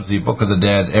Upanishads, the Book of the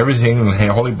Dead, everything in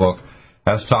the holy book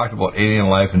has talked about alien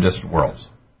life in distant worlds.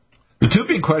 The two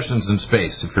big questions in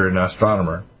space, if you're an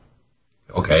astronomer,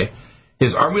 okay,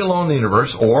 is, are we alone in the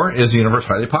universe, or is the universe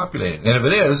highly populated? And if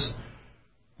it is,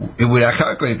 it would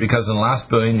calculate, because in the last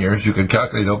billion years, you could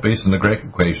calculate out, based on the Greek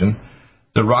equation,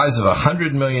 the rise of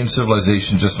 100 million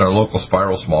civilizations just in our local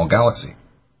spiral small galaxy.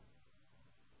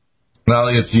 Now,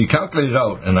 if you calculate it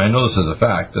out, and I know this is a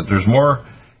fact, that there's more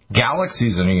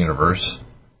galaxies in the universe,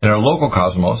 in our local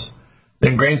cosmos,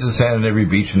 than grains of sand in every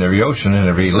beach and every ocean and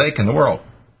every lake in the world.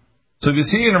 So if you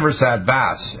see a universe that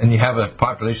vast, and you have a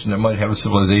population that might have a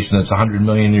civilization that's 100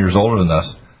 million years older than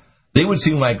us, they would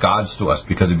seem like gods to us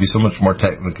because they'd be so much more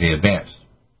technically advanced.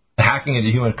 Hacking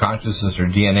into human consciousness or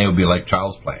DNA would be like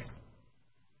child's play.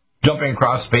 Jumping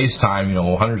across space-time,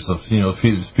 hundreds of,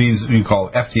 speeds you call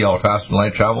FTL, or faster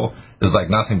light travel, is like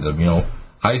nothing to them,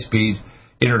 high-speed,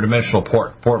 interdimensional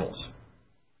portals.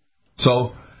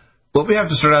 So what we have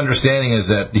to start understanding is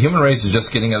that the human race is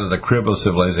just getting out of the crib of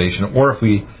civilization, or if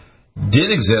we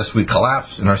did exist, we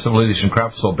collapsed and our civilization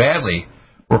crashed so badly,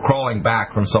 we're crawling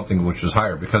back from something which is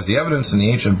higher, because the evidence in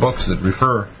the ancient books that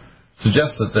refer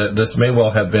suggests that this may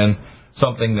well have been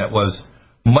something that was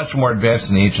much more advanced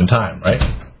in the ancient time, right?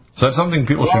 So that's something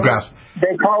people should grasp.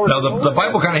 Now, the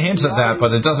Bible kind of hints at that,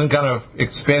 but it doesn't kind of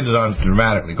expand it on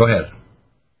dramatically. Go ahead.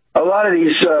 A lot of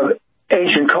these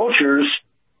ancient cultures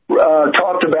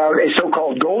talked about a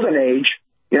so-called golden age,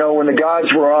 when the gods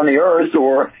were on the earth,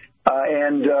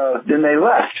 and then they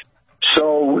left.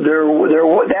 So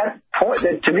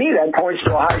to me, that points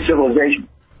to a high civilization.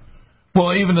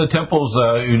 Well, even the temples,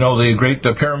 the Great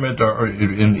Pyramid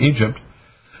in Egypt,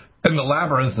 and the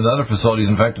labyrinths and other facilities.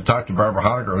 In fact, I talked to Barbara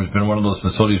Honecker, who's been in one of those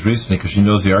facilities recently, because she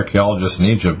knows the archaeologists in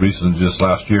Egypt recently, just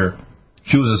last year.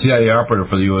 She was a CIA operator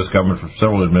for the U.S. government for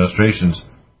several administrations,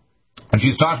 and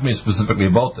she's talked to me specifically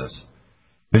about this.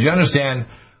 Because you understand,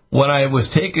 when I was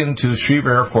taken to Schriever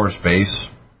Air Force Base,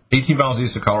 18 miles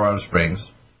east of Colorado Springs,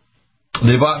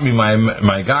 they bought me,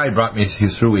 my guide brought me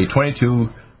through a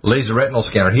 22 laser retinal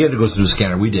scanner. He had to go through the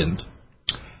scanner. We didn't.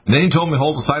 And then he told me to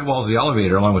hold the sidewalls of the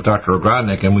elevator along with Dr.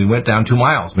 Ogrodnik, and we went down 2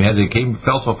 miles.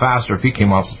 Fell so fast our feet came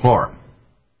off the floor.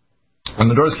 When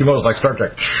the doors came out, it was like Star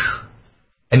Trek.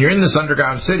 And you're in this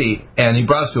underground city, and he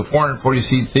brought us to a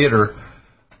 440-seat theater,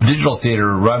 digital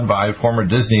theater run by former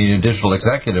Disney digital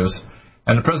executives,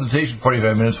 and the presentation,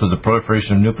 45 minutes, was the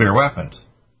proliferation of nuclear weapons.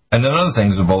 And then other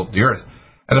things about the Earth.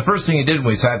 And the first thing he did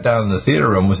when we sat down in the theater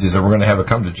room was he said, we're going to have a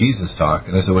come to Jesus talk.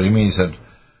 And I said, what do you mean? He said,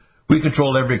 we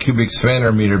control every cubic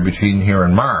centimeter between here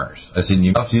and Mars. I said,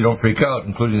 you don't freak out,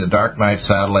 including the Dark Knight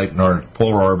satellite in our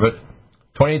polar orbit,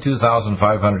 22,500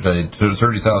 to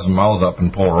 30,000 miles up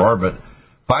in polar orbit,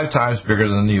 5 times bigger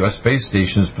than the U.S. space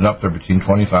station. It's been up there between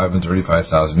 25 and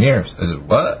 35,000 years. I said,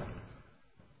 what?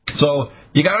 So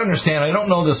you got to understand, I don't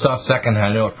know this stuff secondhand.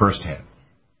 I know it firsthand.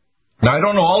 Now, I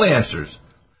don't know all the answers,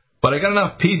 but I got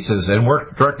enough pieces and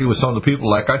worked directly with some of the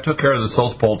people. Like I took care of the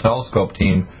South Pole Telescope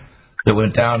team that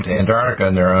went down to Antarctica,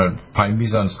 and they're on Pine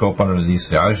Meson scope underneath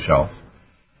the ice shelf.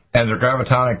 And they're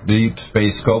gravitonic deep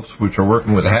space scopes, which are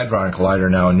working with the Hadron Collider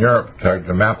now in Europe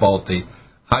to map out the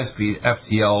high-speed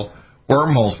FTL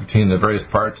wormholes between the various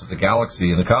parts of the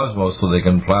galaxy and the cosmos, so they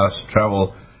can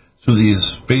travel through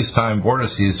these space-time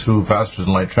vortices through faster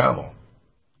than light travel.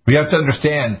 We have to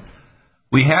understand,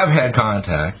 we have had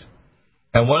contact,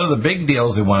 and one of the big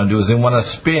deals they want to do is they want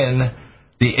to spin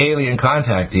the alien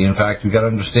contactee. In fact, you've got to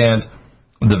understand,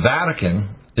 the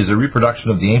Vatican is a reproduction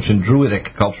of the ancient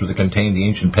Druidic culture that contained the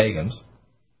ancient pagans,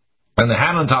 and the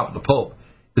hat on top of the Pope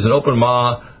is an open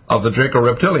maw of the Draco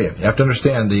Reptilian. You have to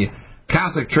understand, the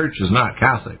Catholic Church is not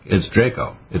Catholic. It's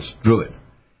Draco. It's Druid.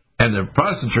 And the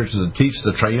Protestant churches that teach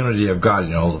the triunity of God,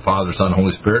 the Father, Son,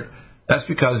 Holy Spirit, That's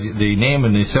because the name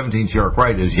in the 17th York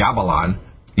Rite is Yabalon,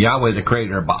 Yahweh the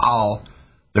Creator, Baal,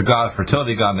 the god of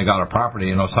fertility god, and the god of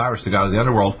property, and Osiris, the god of the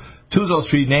underworld. Two of those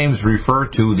three names refer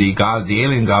to the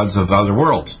alien gods of other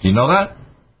worlds. Do you know that?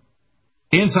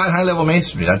 Inside high-level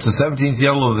masonry, that's the 17th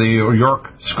level of the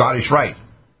York Scottish Rite.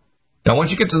 Now,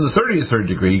 once you get to the 33rd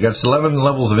degree, you got 11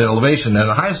 levels of elevation, and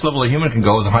the highest level a human can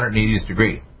go is 180th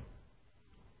degree.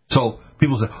 So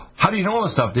people say, how do you know all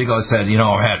this stuff? Diego said,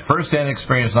 I had first-hand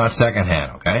experience, not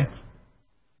second-hand, okay?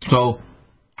 So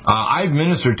I've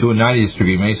ministered to a 90th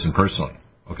degree Mason personally,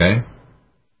 okay?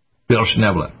 Bill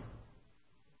Schneblin.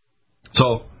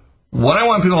 So what I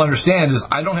want people to understand is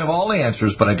I don't have all the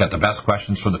answers, but I got the best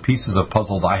questions for the pieces of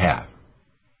puzzle that I have.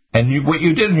 And what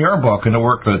you did in your book and the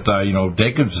work that,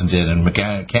 Jacobson did and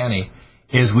McCanny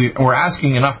is we're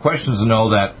asking enough questions to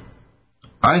know that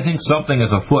I think something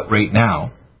is afoot right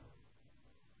now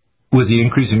with the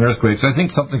increasing earthquakes. I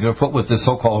think something is afoot with this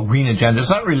so-called green agenda. It's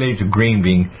not related to green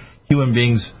being human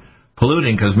beings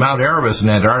polluting, because Mount Erebus in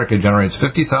Antarctica generates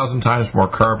 50,000 times more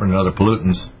carbon and other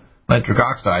pollutants, nitric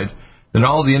oxide, than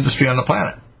all the industry on the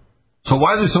planet. So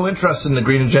why they're so interested in the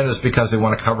green agenda is because they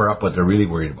want to cover up what they're really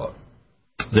worried about.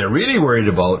 They're really worried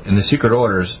about, in the secret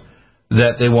orders,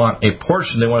 that they want a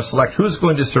portion, they want to select who's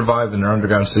going to survive in their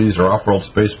underground cities or off-world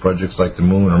space projects like the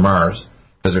Moon or Mars,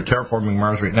 because they're terraforming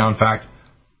Mars right now. In fact,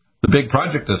 the big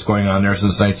project that's going on there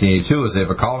since 1982 is they have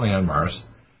a colony on Mars,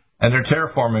 and they're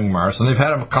terraforming Mars, and they've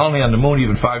had a colony on the Moon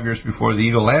even 5 years before the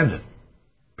Eagle landed.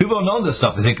 People don't know this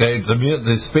stuff. They think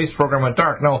the space program went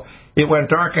dark. No, it went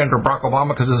dark under Barack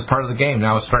Obama because it's part of the game.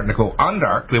 Now it's starting to go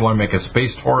undark. They want to make it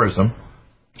space tourism.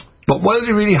 But what are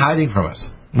they really hiding from us?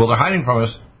 Well, they're hiding from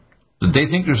us that they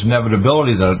think there's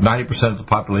inevitability that 90% of the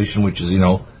population, which is,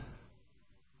 6.5,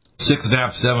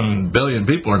 7 billion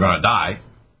people are going to die,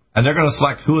 and they're going to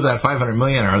select who of that 500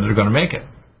 million are that are going to make it.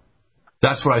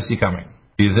 That's what I see coming.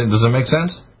 Do you think, does that make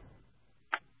sense?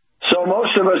 So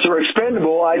most of us are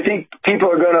expendable. I think people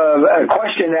are going to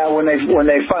question that when they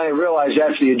finally realize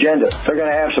that's the agenda. They're going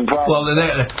to have some problems. Well,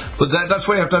 that's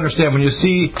what you have to understand. When you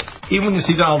see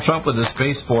Donald Trump with the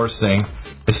Space Force thing,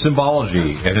 his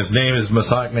symbology, and his name, his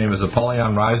Masonic name is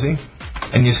Apollyon Rising,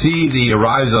 and you see the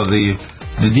rise of the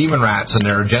demon rats and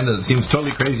their agenda that seems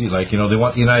totally crazy, like, they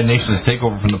want the United Nations to take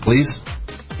over from the police.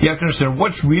 You have to understand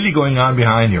what's really going on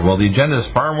behind here. Well, the agenda is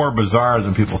far more bizarre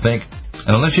than people think.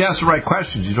 And unless you ask the right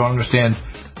questions, you don't understand.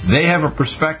 They have a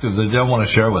perspective that they don't want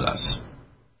to share with us.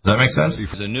 Does that make sense?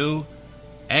 It's a new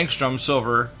angstrom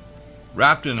silver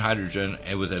wrapped in hydrogen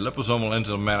and with a liposomal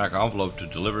enzymatic envelope to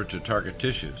deliver to target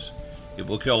tissues. It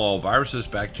will kill all viruses,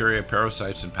 bacteria,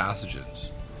 parasites, and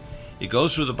pathogens. It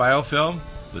goes through the biofilm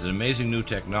with an amazing new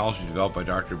technology developed by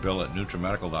Dr. Bill at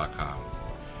NutriMedical.com.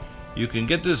 You can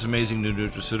get this amazing new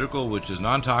nutraceutical, which is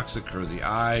non-toxic for the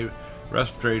eye,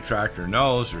 respiratory tract, or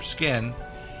nose, or skin,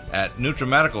 at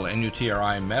NutriMedical,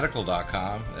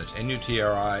 NutriMedical.com. That's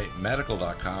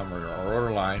NutriMedical.com, or our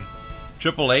order line,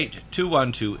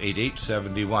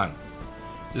 888-212-8871.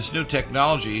 This new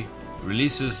technology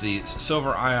releases the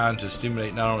silver ion to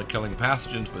stimulate not only killing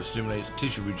pathogens, but stimulates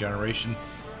tissue regeneration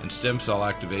and stem cell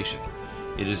activation.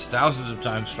 It is thousands of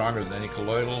times stronger than any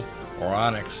colloidal or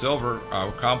onyx silver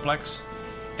complex,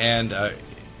 and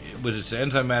with its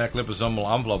enzymatic liposomal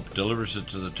envelope, delivers it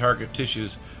to the target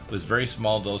tissues with very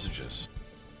small dosages.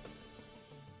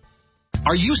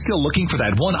 Are you still looking for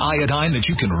that one iodine that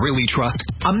you can really trust?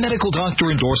 A medical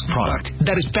doctor-endorsed product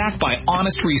that is backed by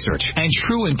honest research and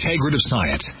true integrative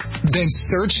science? Then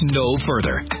search no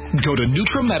further. Go to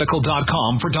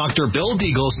NutriMedical.com for Dr. Bill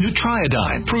Deagle's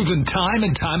Nutriodine, proven time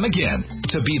and time again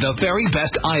to be the very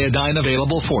best iodine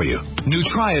available for you.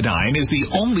 Nutriodine is the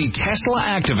only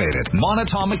Tesla-activated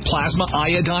monatomic plasma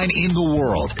iodine in the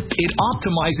world. It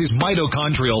optimizes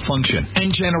mitochondrial function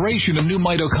and generation of new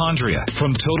mitochondria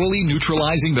from totally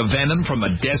neutralizing the venom from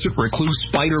a desert recluse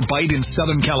spider bite in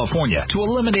Southern California to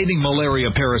eliminating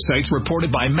malaria parasites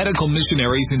reported by medical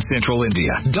missionaries in Central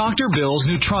India. Dr. Bill's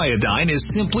Nutriodine is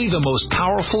simply the most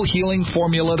powerful healing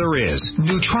formula there is.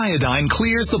 Nutriodine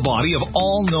clears the body of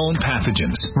all known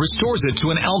pathogens, restores it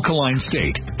to an alkaline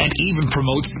state, and even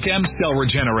promotes stem cell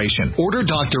regeneration. Order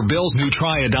Dr. Bill's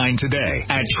Nutriodine today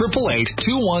at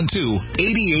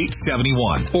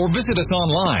 888-212-8871 or visit us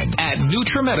online at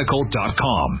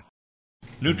NutriMedical.com.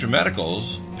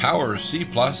 NutriMedical's Power C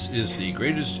Plus is the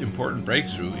greatest important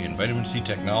breakthrough in vitamin C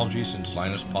technology since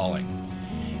Linus Pauling.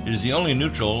 It is the only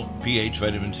neutral pH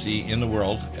vitamin C in the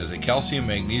world as a calcium,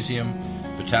 magnesium,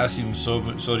 potassium,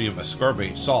 sodium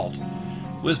ascorbate salt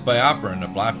with BioPerine, a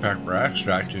black pepper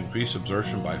extract, to increase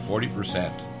absorption by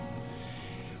 40%.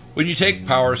 When you take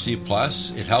Power C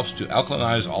Plus, it helps to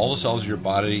alkalinize all the cells of your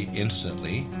body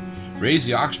instantly, raise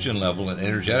the oxygen level and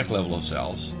energetic level of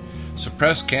cells,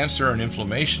 suppress cancer and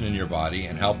inflammation in your body,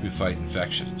 and help you fight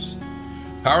infections.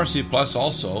 Power C Plus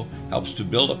also helps to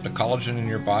build up the collagen in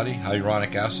your body,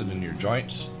 hyaluronic acid in your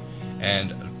joints,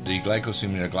 and the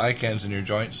glycosaminoglycans in your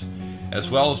joints, as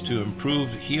well as to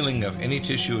improve healing of any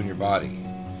tissue in your body.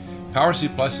 Power C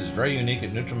Plus is very unique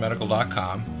at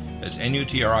NutriMedical.com. It's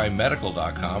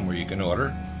NutriMedical.com where you can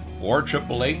order, or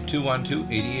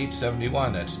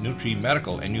 888-212-8871. That's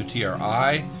NutriMedical,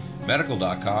 NUTRI,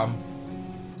 medical.com.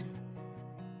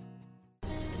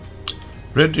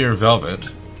 Red Deer Velvet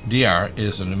DR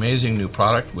is an amazing new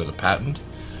product with a patent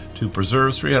to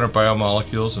preserve 300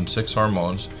 biomolecules and 6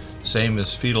 hormones, same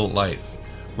as fetal life,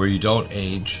 where you don't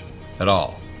age at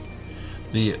all.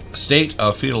 The state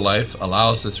of fetal life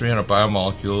allows the 300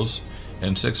 biomolecules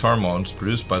and 6 hormones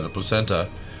produced by the placenta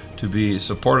to be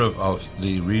supportive of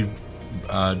the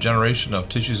regeneration of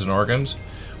tissues and organs,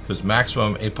 with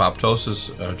maximum apoptosis,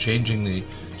 changing the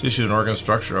tissue and organ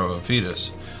structure of a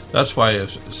fetus. That's why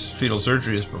if fetal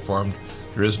surgery is performed,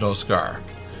 there is no scar.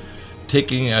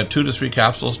 Taking 2 to 3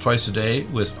 capsules twice a day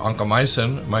with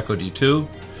oncomycin, myco-D2,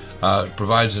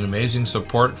 provides an amazing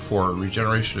support for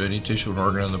regeneration of any tissue and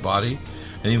organ in the body,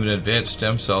 and even advanced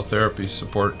stem cell therapy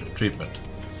support treatment.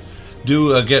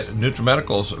 Do get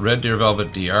NutriMedical's Red Deer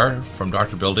Velvet DR from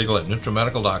Dr. Bill Deagle at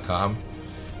NutriMedical.com,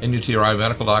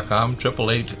 NUTRIMedical.com,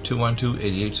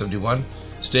 888-212-8871.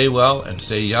 Stay well and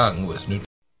stay young with NutriMedical.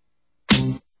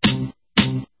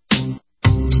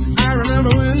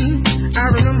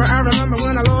 I remember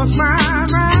when I lost my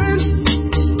mind.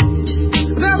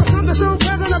 There was something so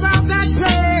pleasant about that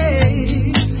place.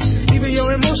 Even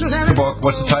your emotions have... The book,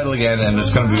 what's the title again? And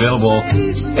it's going to be available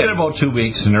in about 2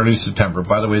 weeks in early September.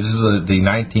 By the way, this is the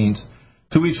 19th.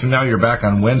 2 weeks from now, you're back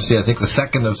on Wednesday, I think the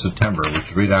 2nd of September, which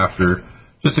is right after,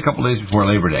 just a couple days before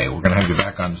Labor Day. We're going to have you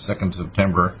back on the 2nd of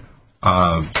September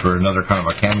for another kind of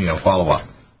a cameo follow-up.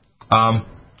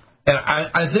 And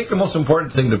I think the most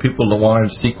important thing to people that want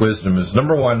to seek wisdom is,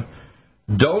 number one,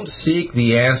 don't seek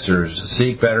the answers.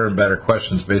 Seek better and better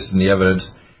questions based on the evidence.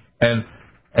 And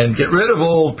get rid of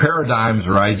old paradigms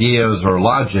or ideas or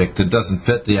logic that doesn't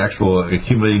fit the actual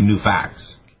accumulating new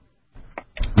facts.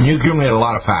 You accumulate a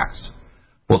lot of facts.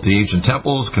 Both the ancient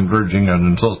temples converging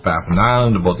on Baffin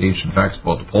Island, about the ancient facts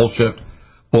about the pole shift,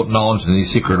 about knowledge in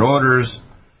these secret orders.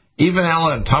 Even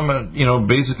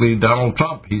basically Donald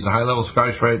Trump, he's a high-level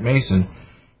Scottish Rite Mason.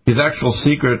 His actual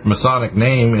secret Masonic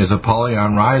name is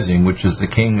Apollyon Rising, which is the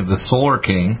king, the solar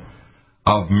king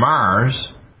of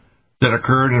Mars that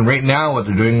occurred. And right now what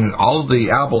they're doing, all of the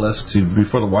obelisks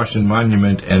before the Washington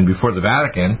Monument and before the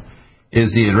Vatican,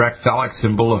 is the erect phallic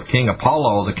symbol of King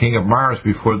Apollo, the king of Mars,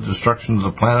 before the destruction of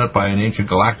the planet by an ancient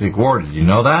galactic war. Did you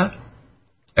know that?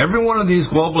 Every one of these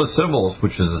globalist symbols,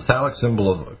 which is the phallic symbol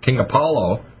of King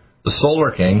Apollo, the solar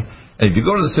king, and if you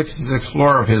go to the 66th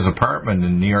floor of his apartment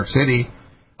in New York City,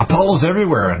 Apollo's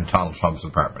everywhere in Donald Trump's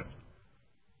apartment.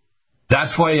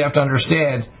 That's why you have to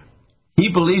understand, he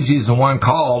believes he's the one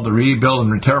called to rebuild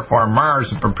and terraform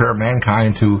Mars and prepare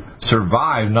mankind to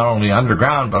survive not only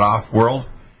underground but off-world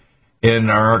in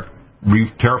our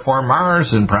terraform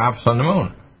Mars and perhaps on the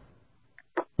moon.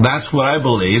 That's what I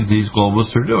believe these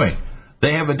globalists are doing.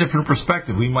 They have a different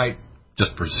perspective. We might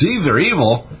just perceive they're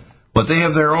evil, but they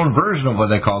have their own version of what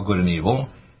they call good and evil,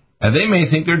 and they may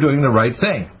think they're doing the right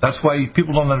thing. That's why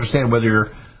people don't understand whether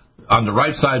you're on the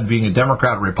right side being a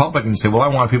Democrat or Republican and say, well, I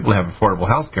want people to have affordable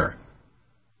health care.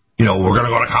 We're going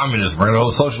to go to communism, we're going to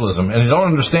go to socialism. And you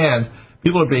don't understand,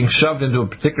 people are being shoved into a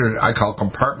particular, I call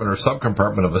compartment or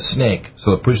subcompartment of a snake,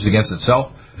 so it pushes against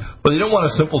itself. But they don't want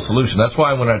a simple solution. That's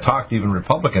why when I talk to even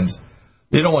Republicans,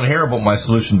 they don't want to hear about my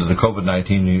solution to the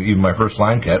COVID-19, even my first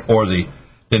line kit, or the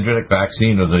dendritic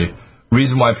vaccine, or the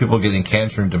reason why people are getting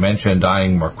cancer and dementia and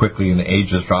dying more quickly and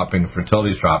age is dropping,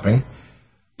 fertility is dropping.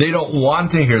 They don't want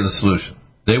to hear the solution.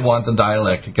 They want the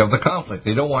dialectic of the conflict.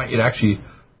 They don't want you to actually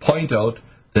point out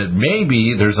that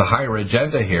maybe there's a higher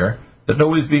agenda here that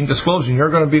nobody's being disclosed, and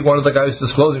you're going to be one of the guys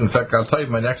disclosing. In fact, I'll tell you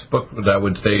my next book that I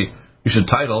would say you should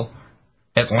title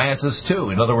Atlantis 2.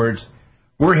 In other words,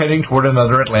 we're heading toward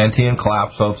another Atlantean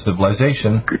collapse of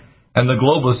civilization. And the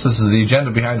globalists, this is the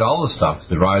agenda behind all this stuff.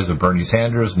 The rise of Bernie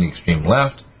Sanders and the extreme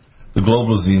left. The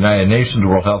globalists, the United Nations, the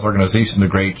World Health Organization, the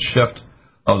great shift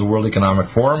of the World Economic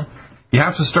Forum. You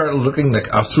have to start looking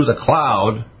through the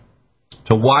cloud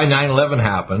to why 9/11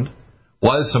 happened,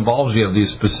 why the symbology of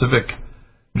these specific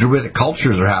Druidic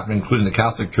cultures are happening, including the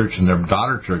Catholic Church and their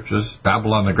daughter churches,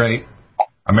 Babylon the Great,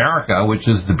 America, which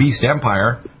is the beast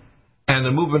empire, and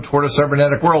the movement toward a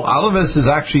cybernetic world. All of this is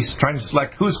actually trying to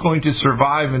select who's going to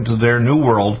survive into their new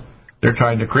world they're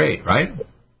trying to create, right?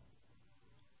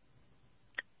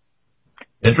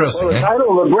 Interesting. Well, the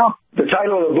title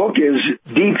of the book is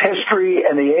Deep History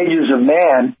and the Ages of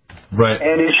Man. Right.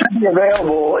 And it should be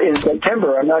available in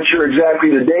September. I'm not sure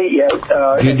exactly the date yet.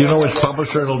 Do you know which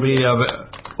publisher it'll be?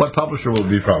 What publisher will it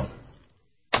be from?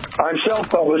 I'm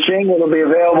self-publishing. It'll be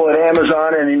available at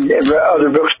Amazon and in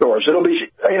other bookstores. It'll be,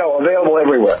 available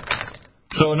everywhere.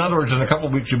 So, in other words, in a couple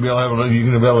of weeks, you're going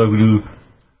to be able to do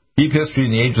Deep History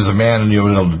and the Ages of Man, and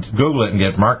you'll be able to Google it and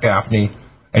get Mark Gaffney,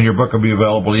 and your book will be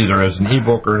available either as an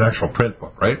ebook or an actual print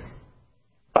book, right?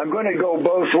 I'm going to go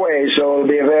both ways, so it'll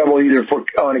be available either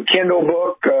on a Kindle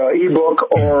book,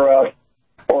 ebook, or a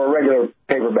regular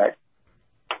paperback.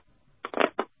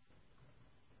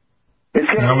 It's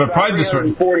going to be about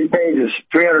 340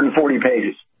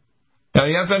 pages. Now,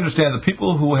 you have to understand that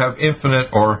people who have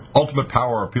infinite or ultimate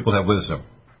power are people who have wisdom.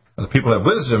 And the people who have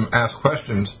wisdom ask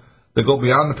questions that go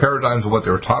beyond the paradigms of what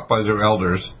they were taught by their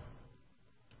elders,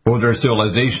 or their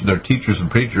civilization, their teachers and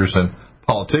preachers and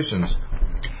politicians.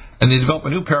 And they develop a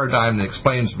new paradigm that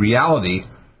explains reality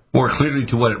more clearly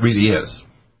to what it really is.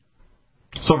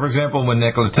 So, for example, when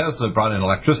Nikola Tesla brought in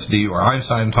electricity, or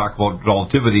Einstein talked about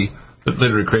relativity that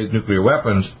literally creates nuclear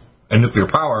weapons and nuclear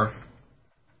power,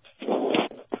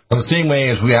 in the same way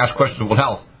as we ask questions about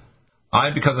health,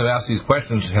 because I've asked these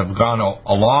questions, have gone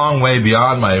a long way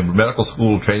beyond my medical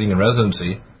school training and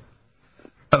residency,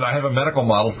 and I have a medical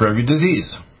model for every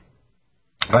disease.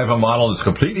 I have a model that's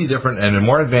completely different and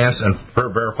more advanced and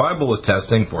verifiable with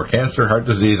testing for cancer, heart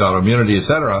disease, autoimmunity,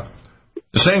 etc.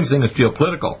 The same thing is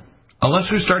geopolitical.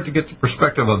 Unless we start to get the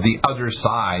perspective of the other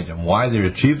side and why they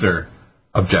achieved their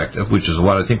objective, which is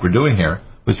what I think we're doing here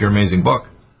with your amazing book,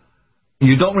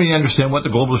 you don't really understand what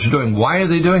the globalists are doing. Why are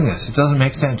they doing this? It doesn't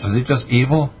make sense. Are they just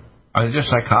evil? Are they just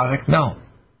psychotic? No.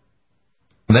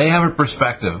 They have a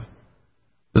perspective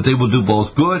that they will do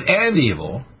both good and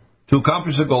evil to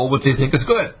accomplish a goal which they think is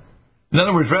good. In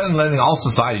other words, rather than letting all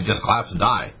society just collapse and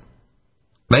die,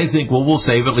 they think, well, we'll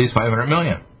save at least 500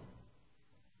 million.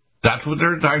 That's what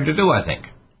they're trying to do, I think.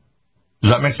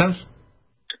 Does that make sense?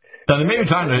 Now, they may be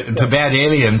talking to bad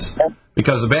aliens,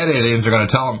 because the bad aliens are going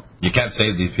to tell them, you can't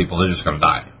save these people, they're just going to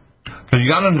die. Because you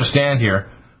got to understand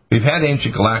here, we've had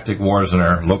ancient galactic wars in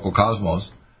our local cosmos,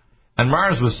 and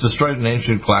Mars was destroyed in an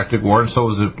ancient galactic war, and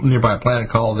so was a nearby planet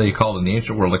they called in the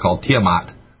ancient world, they called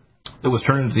Tiamat. It was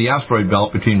turned into the asteroid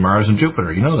belt between Mars and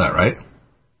Jupiter. You know that, right?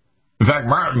 In fact,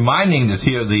 mining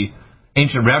the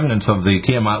ancient remnants of the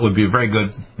Tiamat would be a very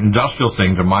good industrial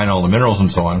thing to mine all the minerals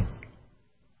and so on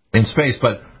in space.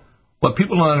 But what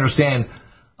people don't understand,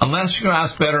 unless you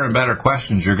ask better and better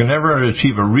questions, you're going to never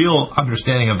achieve a real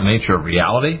understanding of the nature of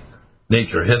reality,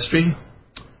 nature of history,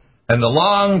 and the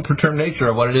long-term nature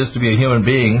of what it is to be a human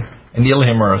being, and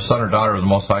Elohim or a son or daughter of the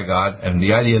Most High God, and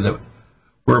the idea that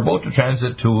we're about to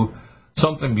transit to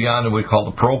something beyond what we call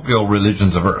the parochial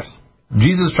religions of earth.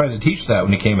 Jesus tried to teach that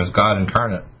when he came as God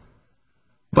incarnate.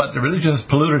 But the religions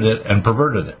polluted it and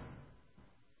perverted it.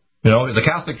 You know, the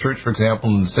Catholic Church, for example,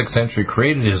 in the 6th century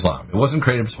created Islam. It wasn't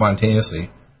created spontaneously.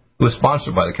 It was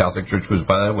sponsored by the Catholic Church, which was,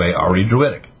 by the way, already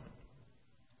Druidic.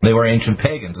 They were ancient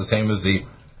pagans, the same as the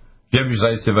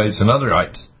Jebusites, Hivites, and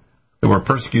otherites. They were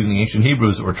persecuting the ancient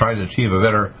Hebrews that were trying to achieve a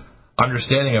better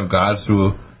understanding of God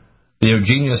through the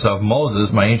genius of Moses,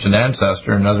 my ancient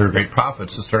ancestor, and other great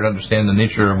prophets to start understanding the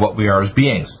nature of what we are as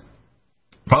beings.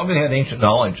 Probably had ancient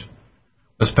knowledge.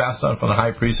 It was passed on from the high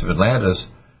priests of Atlantis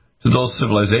to those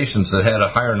civilizations that had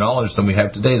a higher knowledge than we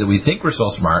have today, that we think we're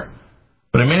so smart,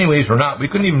 but in many ways we're not. We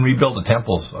couldn't even rebuild the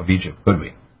temples of Egypt, could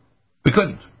we? We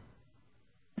couldn't.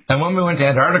 And when we went to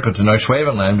Antarctica, to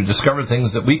Neuschwabenland, we discovered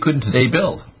things that we couldn't today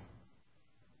build.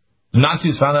 The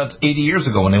Nazis found out 80 years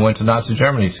ago when they went to Nazi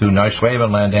Germany, to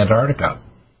Neuschwabenland, Antarctica.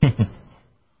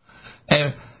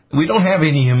 And we don't have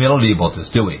any humility about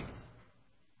this, do we?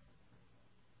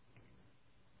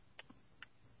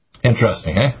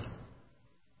 Interesting, eh?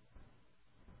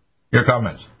 Your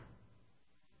comments?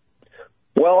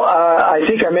 Well, I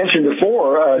think I mentioned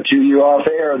before to you off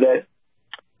air that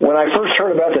when I first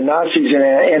heard about the Nazis in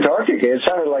Antarctica, it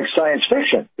sounded like science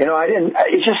fiction. You know,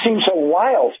 it just seemed so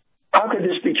wild. How could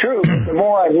this be true? But the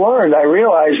more I've learned, I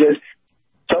realize that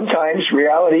sometimes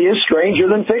reality is stranger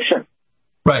than fiction.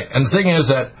 Right, and the thing is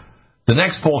that the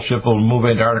next pole shift will move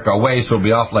Antarctica away, so it'll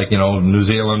be off like, New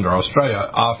Zealand or Australia,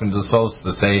 off into the south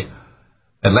to, say,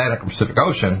 Atlantic or Pacific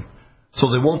Ocean.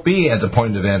 So they won't be at the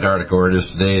point of Antarctica where it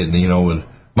is today, and, with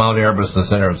Mount Erebus in the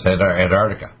center of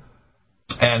Antarctica.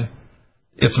 And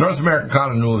if the North American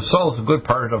continent moves south, a good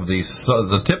part of the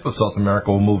tip of South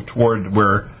America will move toward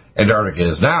where Antarctica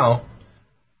is now.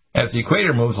 As the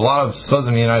equator moves, a lot of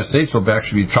southern United States will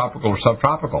actually be tropical or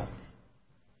subtropical.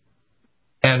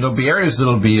 And And there'll be areas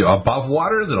that'll be above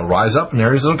water, that'll rise up, and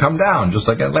areas that'll come down, just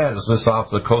like Atlantis, just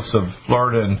off the coast of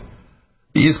Florida and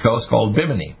the East Coast, called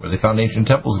Bimini, where they found ancient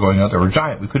temples going out that were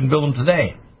giant. We couldn't build them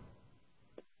today.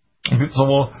 And people say,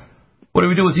 well, what do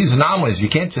we do with these anomalies? You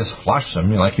can't just flush them.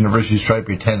 Like universities try to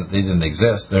pretend that they didn't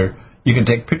exist. You can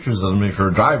take pictures of them if you're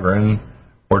a driver,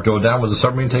 or go down with a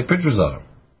submarine and take pictures of them.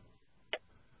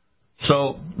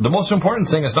 So the most important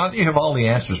thing is not that you have all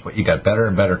the answers, but you got better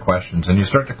and better questions, and you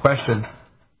start to question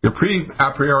your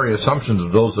a priori assumptions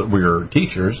of those that were your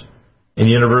teachers in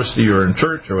university or in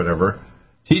church or whatever,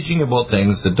 teaching about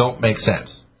things that don't make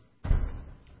sense.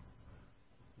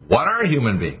 What are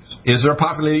human beings? Is there a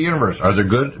populated universe? Are there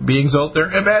good beings out there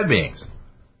and bad beings?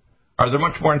 Are there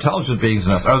much more intelligent beings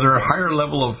than us? Are there a higher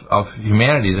level of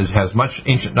humanity that has much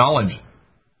ancient knowledge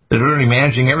that are already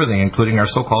managing everything, including our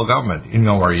so-called government? You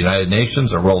know, our United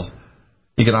Nations, our World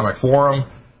Economic Forum.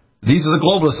 These are the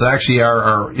globalists that actually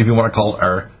are, if you want to call it,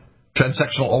 our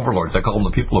transsectional overlords. I call them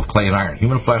the people of clay and iron.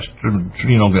 Human flesh,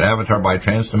 avatar by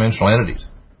trans-dimensional entities.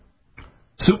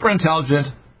 Super intelligent,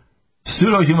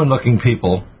 pseudo-human-looking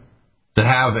people that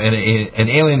have an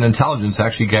alien intelligence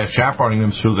actually chaperoning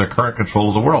them through their current control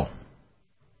of the world.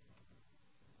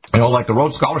 Like the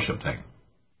Rhodes Scholarship thing.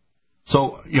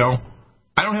 So, I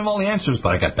don't have all the answers, but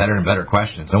I got better and better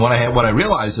questions. And what I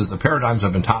realized is the paradigms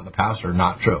I've been taught in the past are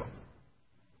not true.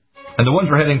 And the ones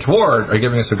we're heading toward are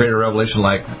giving us a greater revelation,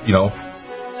 like,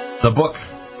 the book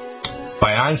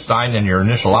by Einstein and your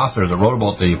initial author that wrote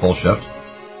about the pole shift,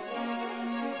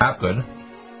 Hapgood.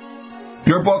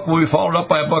 Your book will be followed up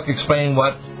by a book explaining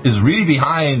what is really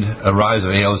behind a rise of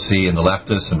AOC and the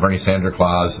leftists and Bernie Sanders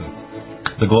Claus and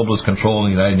the globalist control in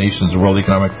the United Nations, the World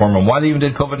Economic Forum, and why they even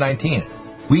did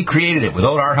COVID-19. We created it.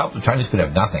 Without our help, the Chinese could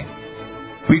have nothing.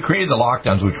 We created the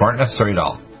lockdowns, which weren't necessary at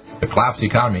all, to collapse the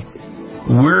economy.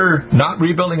 We're not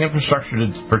rebuilding infrastructure to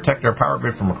protect our power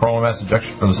grid from a coronal mass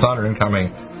ejection from the sun or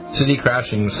incoming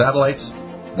city-crashing satellites.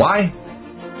 Why?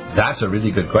 That's a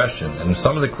really good question. And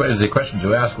some of the questions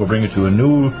you ask will bring you to a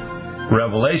new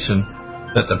revelation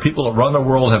that the people that run the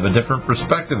world have a different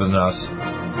perspective than us,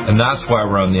 and that's why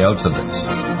we're on the outs of this.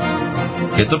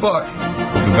 Get the book.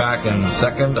 We'll be back in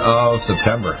 2nd of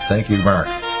September. Thank you, Mark.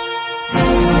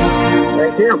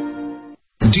 Thank you.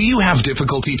 Do you have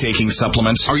difficulty taking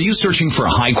supplements? Are you searching for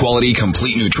a high-quality,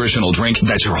 complete nutritional drink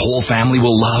that your whole family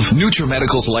will love?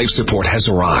 NutriMedical's Life Support has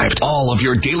arrived. All of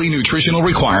your daily nutritional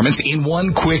requirements in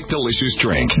one quick, delicious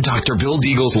drink. Dr. Bill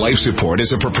Deagle's Life Support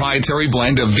is a proprietary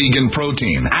blend of vegan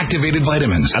protein, activated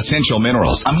vitamins, essential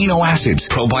minerals, amino acids,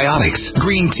 probiotics,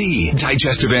 green tea,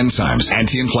 digestive enzymes,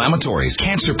 anti-inflammatories,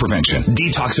 cancer prevention,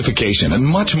 detoxification, and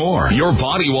much more. Your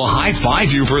body will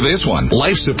high-five you for this one.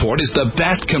 Life Support is the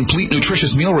best complete nutritious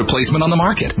meal replacement on the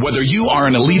market. Whether you are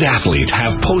an elite athlete,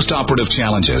 have post-operative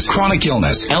challenges, chronic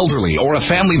illness, elderly, or a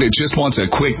family that just wants a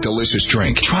quick, delicious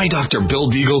drink, try Dr. Bill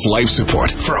Deagle's Life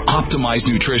Support for optimized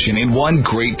nutrition in one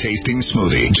great tasting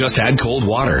smoothie. Just add cold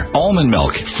water, almond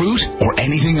milk, fruit, or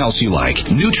anything else you like.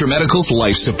 NutriMedical's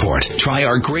Life Support. Try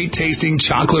our great tasting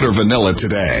chocolate or vanilla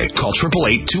today. Call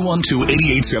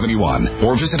 888-212-8871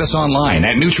 or visit us online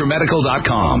at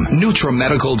NutriMedical.com.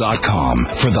 NutriMedical.com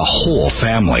for the whole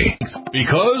family.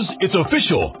 Because it's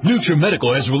official,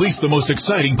 NutriMedical has released the most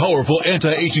exciting, powerful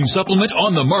anti-aging supplement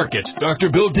on the market. Dr.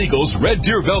 Bill Deagle's Red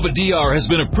Deer Velvet DR has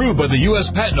been approved by the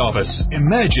U.S. Patent Office.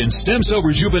 Imagine stem cell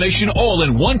rejuvenation all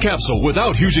in one capsule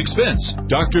without huge expense.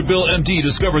 Dr. Bill MD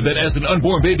discovered that as an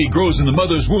unborn baby grows in the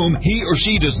mother's womb, he or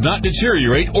she does not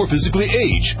deteriorate or physically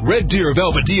age. Red Deer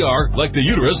Velvet DR, like the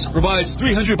uterus, provides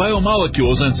 300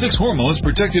 biomolecules and 6 hormones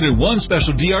protected in one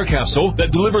special DR capsule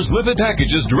that delivers lipid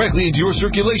packages directly into your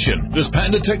circulation. This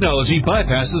patented technology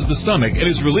bypasses the stomach and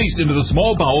is released into the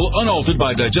small bowel unaltered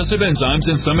by digestive enzymes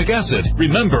and stomach acid.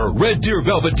 Remember, Red Deer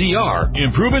Velvet DR.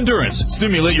 Improve endurance,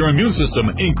 stimulate your immune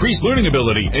system, increase learning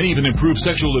ability, and even improve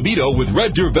sexual libido with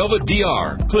Red Deer Velvet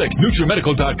DR. Click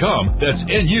NutriMedical.com, that's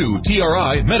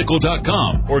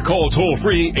NutriMedical.com, or call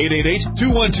toll-free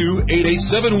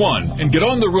 888-212-8871 and get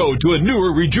on the road to a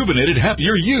newer, rejuvenated,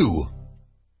 happier you.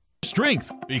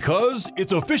 Strength, because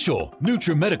it's official.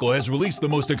 NutriMedical has released the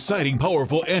most exciting,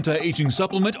 powerful anti-aging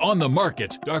supplement on the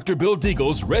market. Dr. Bill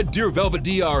Deagle's Red Deer Velvet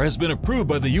DR has been approved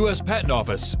by the U.S. Patent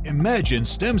Office. Imagine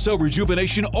stem cell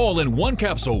rejuvenation all in one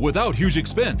capsule without huge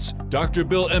expense. Dr.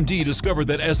 Bill MD discovered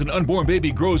that as an unborn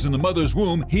baby grows in the mother's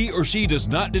womb, he or she does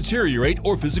not deteriorate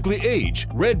or physically age.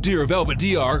 Red Deer Velvet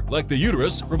DR, like the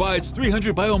uterus, provides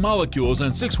 300 biomolecules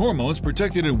and 6 hormones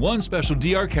protected in one special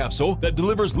DR capsule that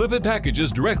delivers lipid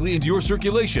packages directly directly into your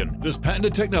circulation. This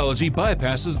patented technology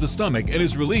bypasses the stomach and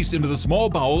is released into the small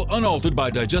bowel unaltered by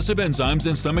digestive enzymes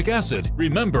and stomach acid.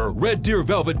 Remember Red Deer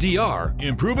Velvet DR.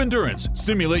 Improve endurance,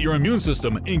 stimulate your immune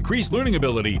system, increase learning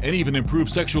ability, and even improve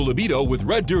sexual libido with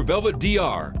Red Deer Velvet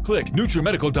DR. Click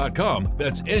NutriMedical.com,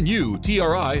 that's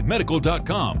NUTRI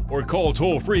Medical.com, or call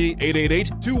toll-free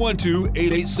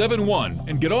 888-212-8871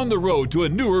 and get on the road to a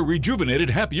newer, rejuvenated,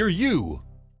 happier you.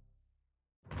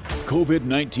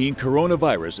 COVID-19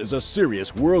 coronavirus is a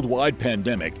serious worldwide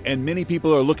pandemic, and many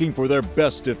people are looking for their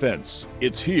best defense.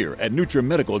 It's here at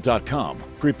NutriMedical.com.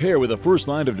 Prepare with a first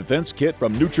line of defense kit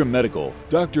from NutriMedical.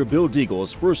 Dr. Bill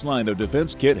Deagle's first line of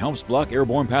defense kit helps block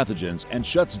airborne pathogens and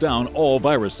shuts down all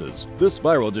viruses. This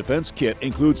viral defense kit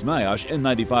includes NIOSH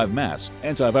N95 mask,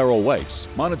 antiviral wipes,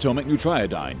 monatomic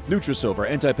Nutriodine, Nutrisilver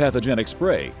antipathogenic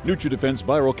spray, NutriDefense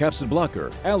viral capsid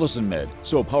blocker, Allison Med,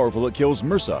 so powerful it kills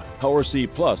MRSA, Power C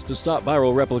Plus to stop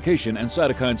viral replication and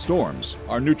cytokine storms.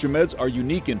 Our NutriMeds are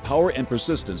unique in power and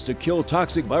persistence to kill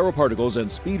toxic viral particles and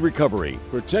speed recovery.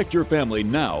 Protect your family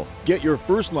now. Get your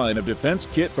first line of defense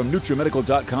kit from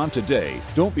NutriMedical.com today.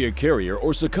 Don't be a carrier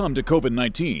or succumb to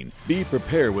COVID-19. Be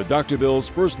prepared with Dr. Bill's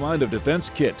first line of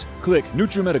defense kit. Click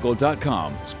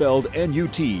NutriMedical.com, spelled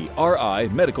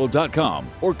NUTRI Medical.com,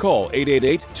 or call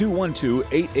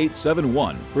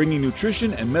 888-212-8871, bringing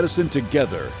nutrition and medicine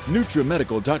together.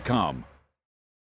 NutriMedical.com.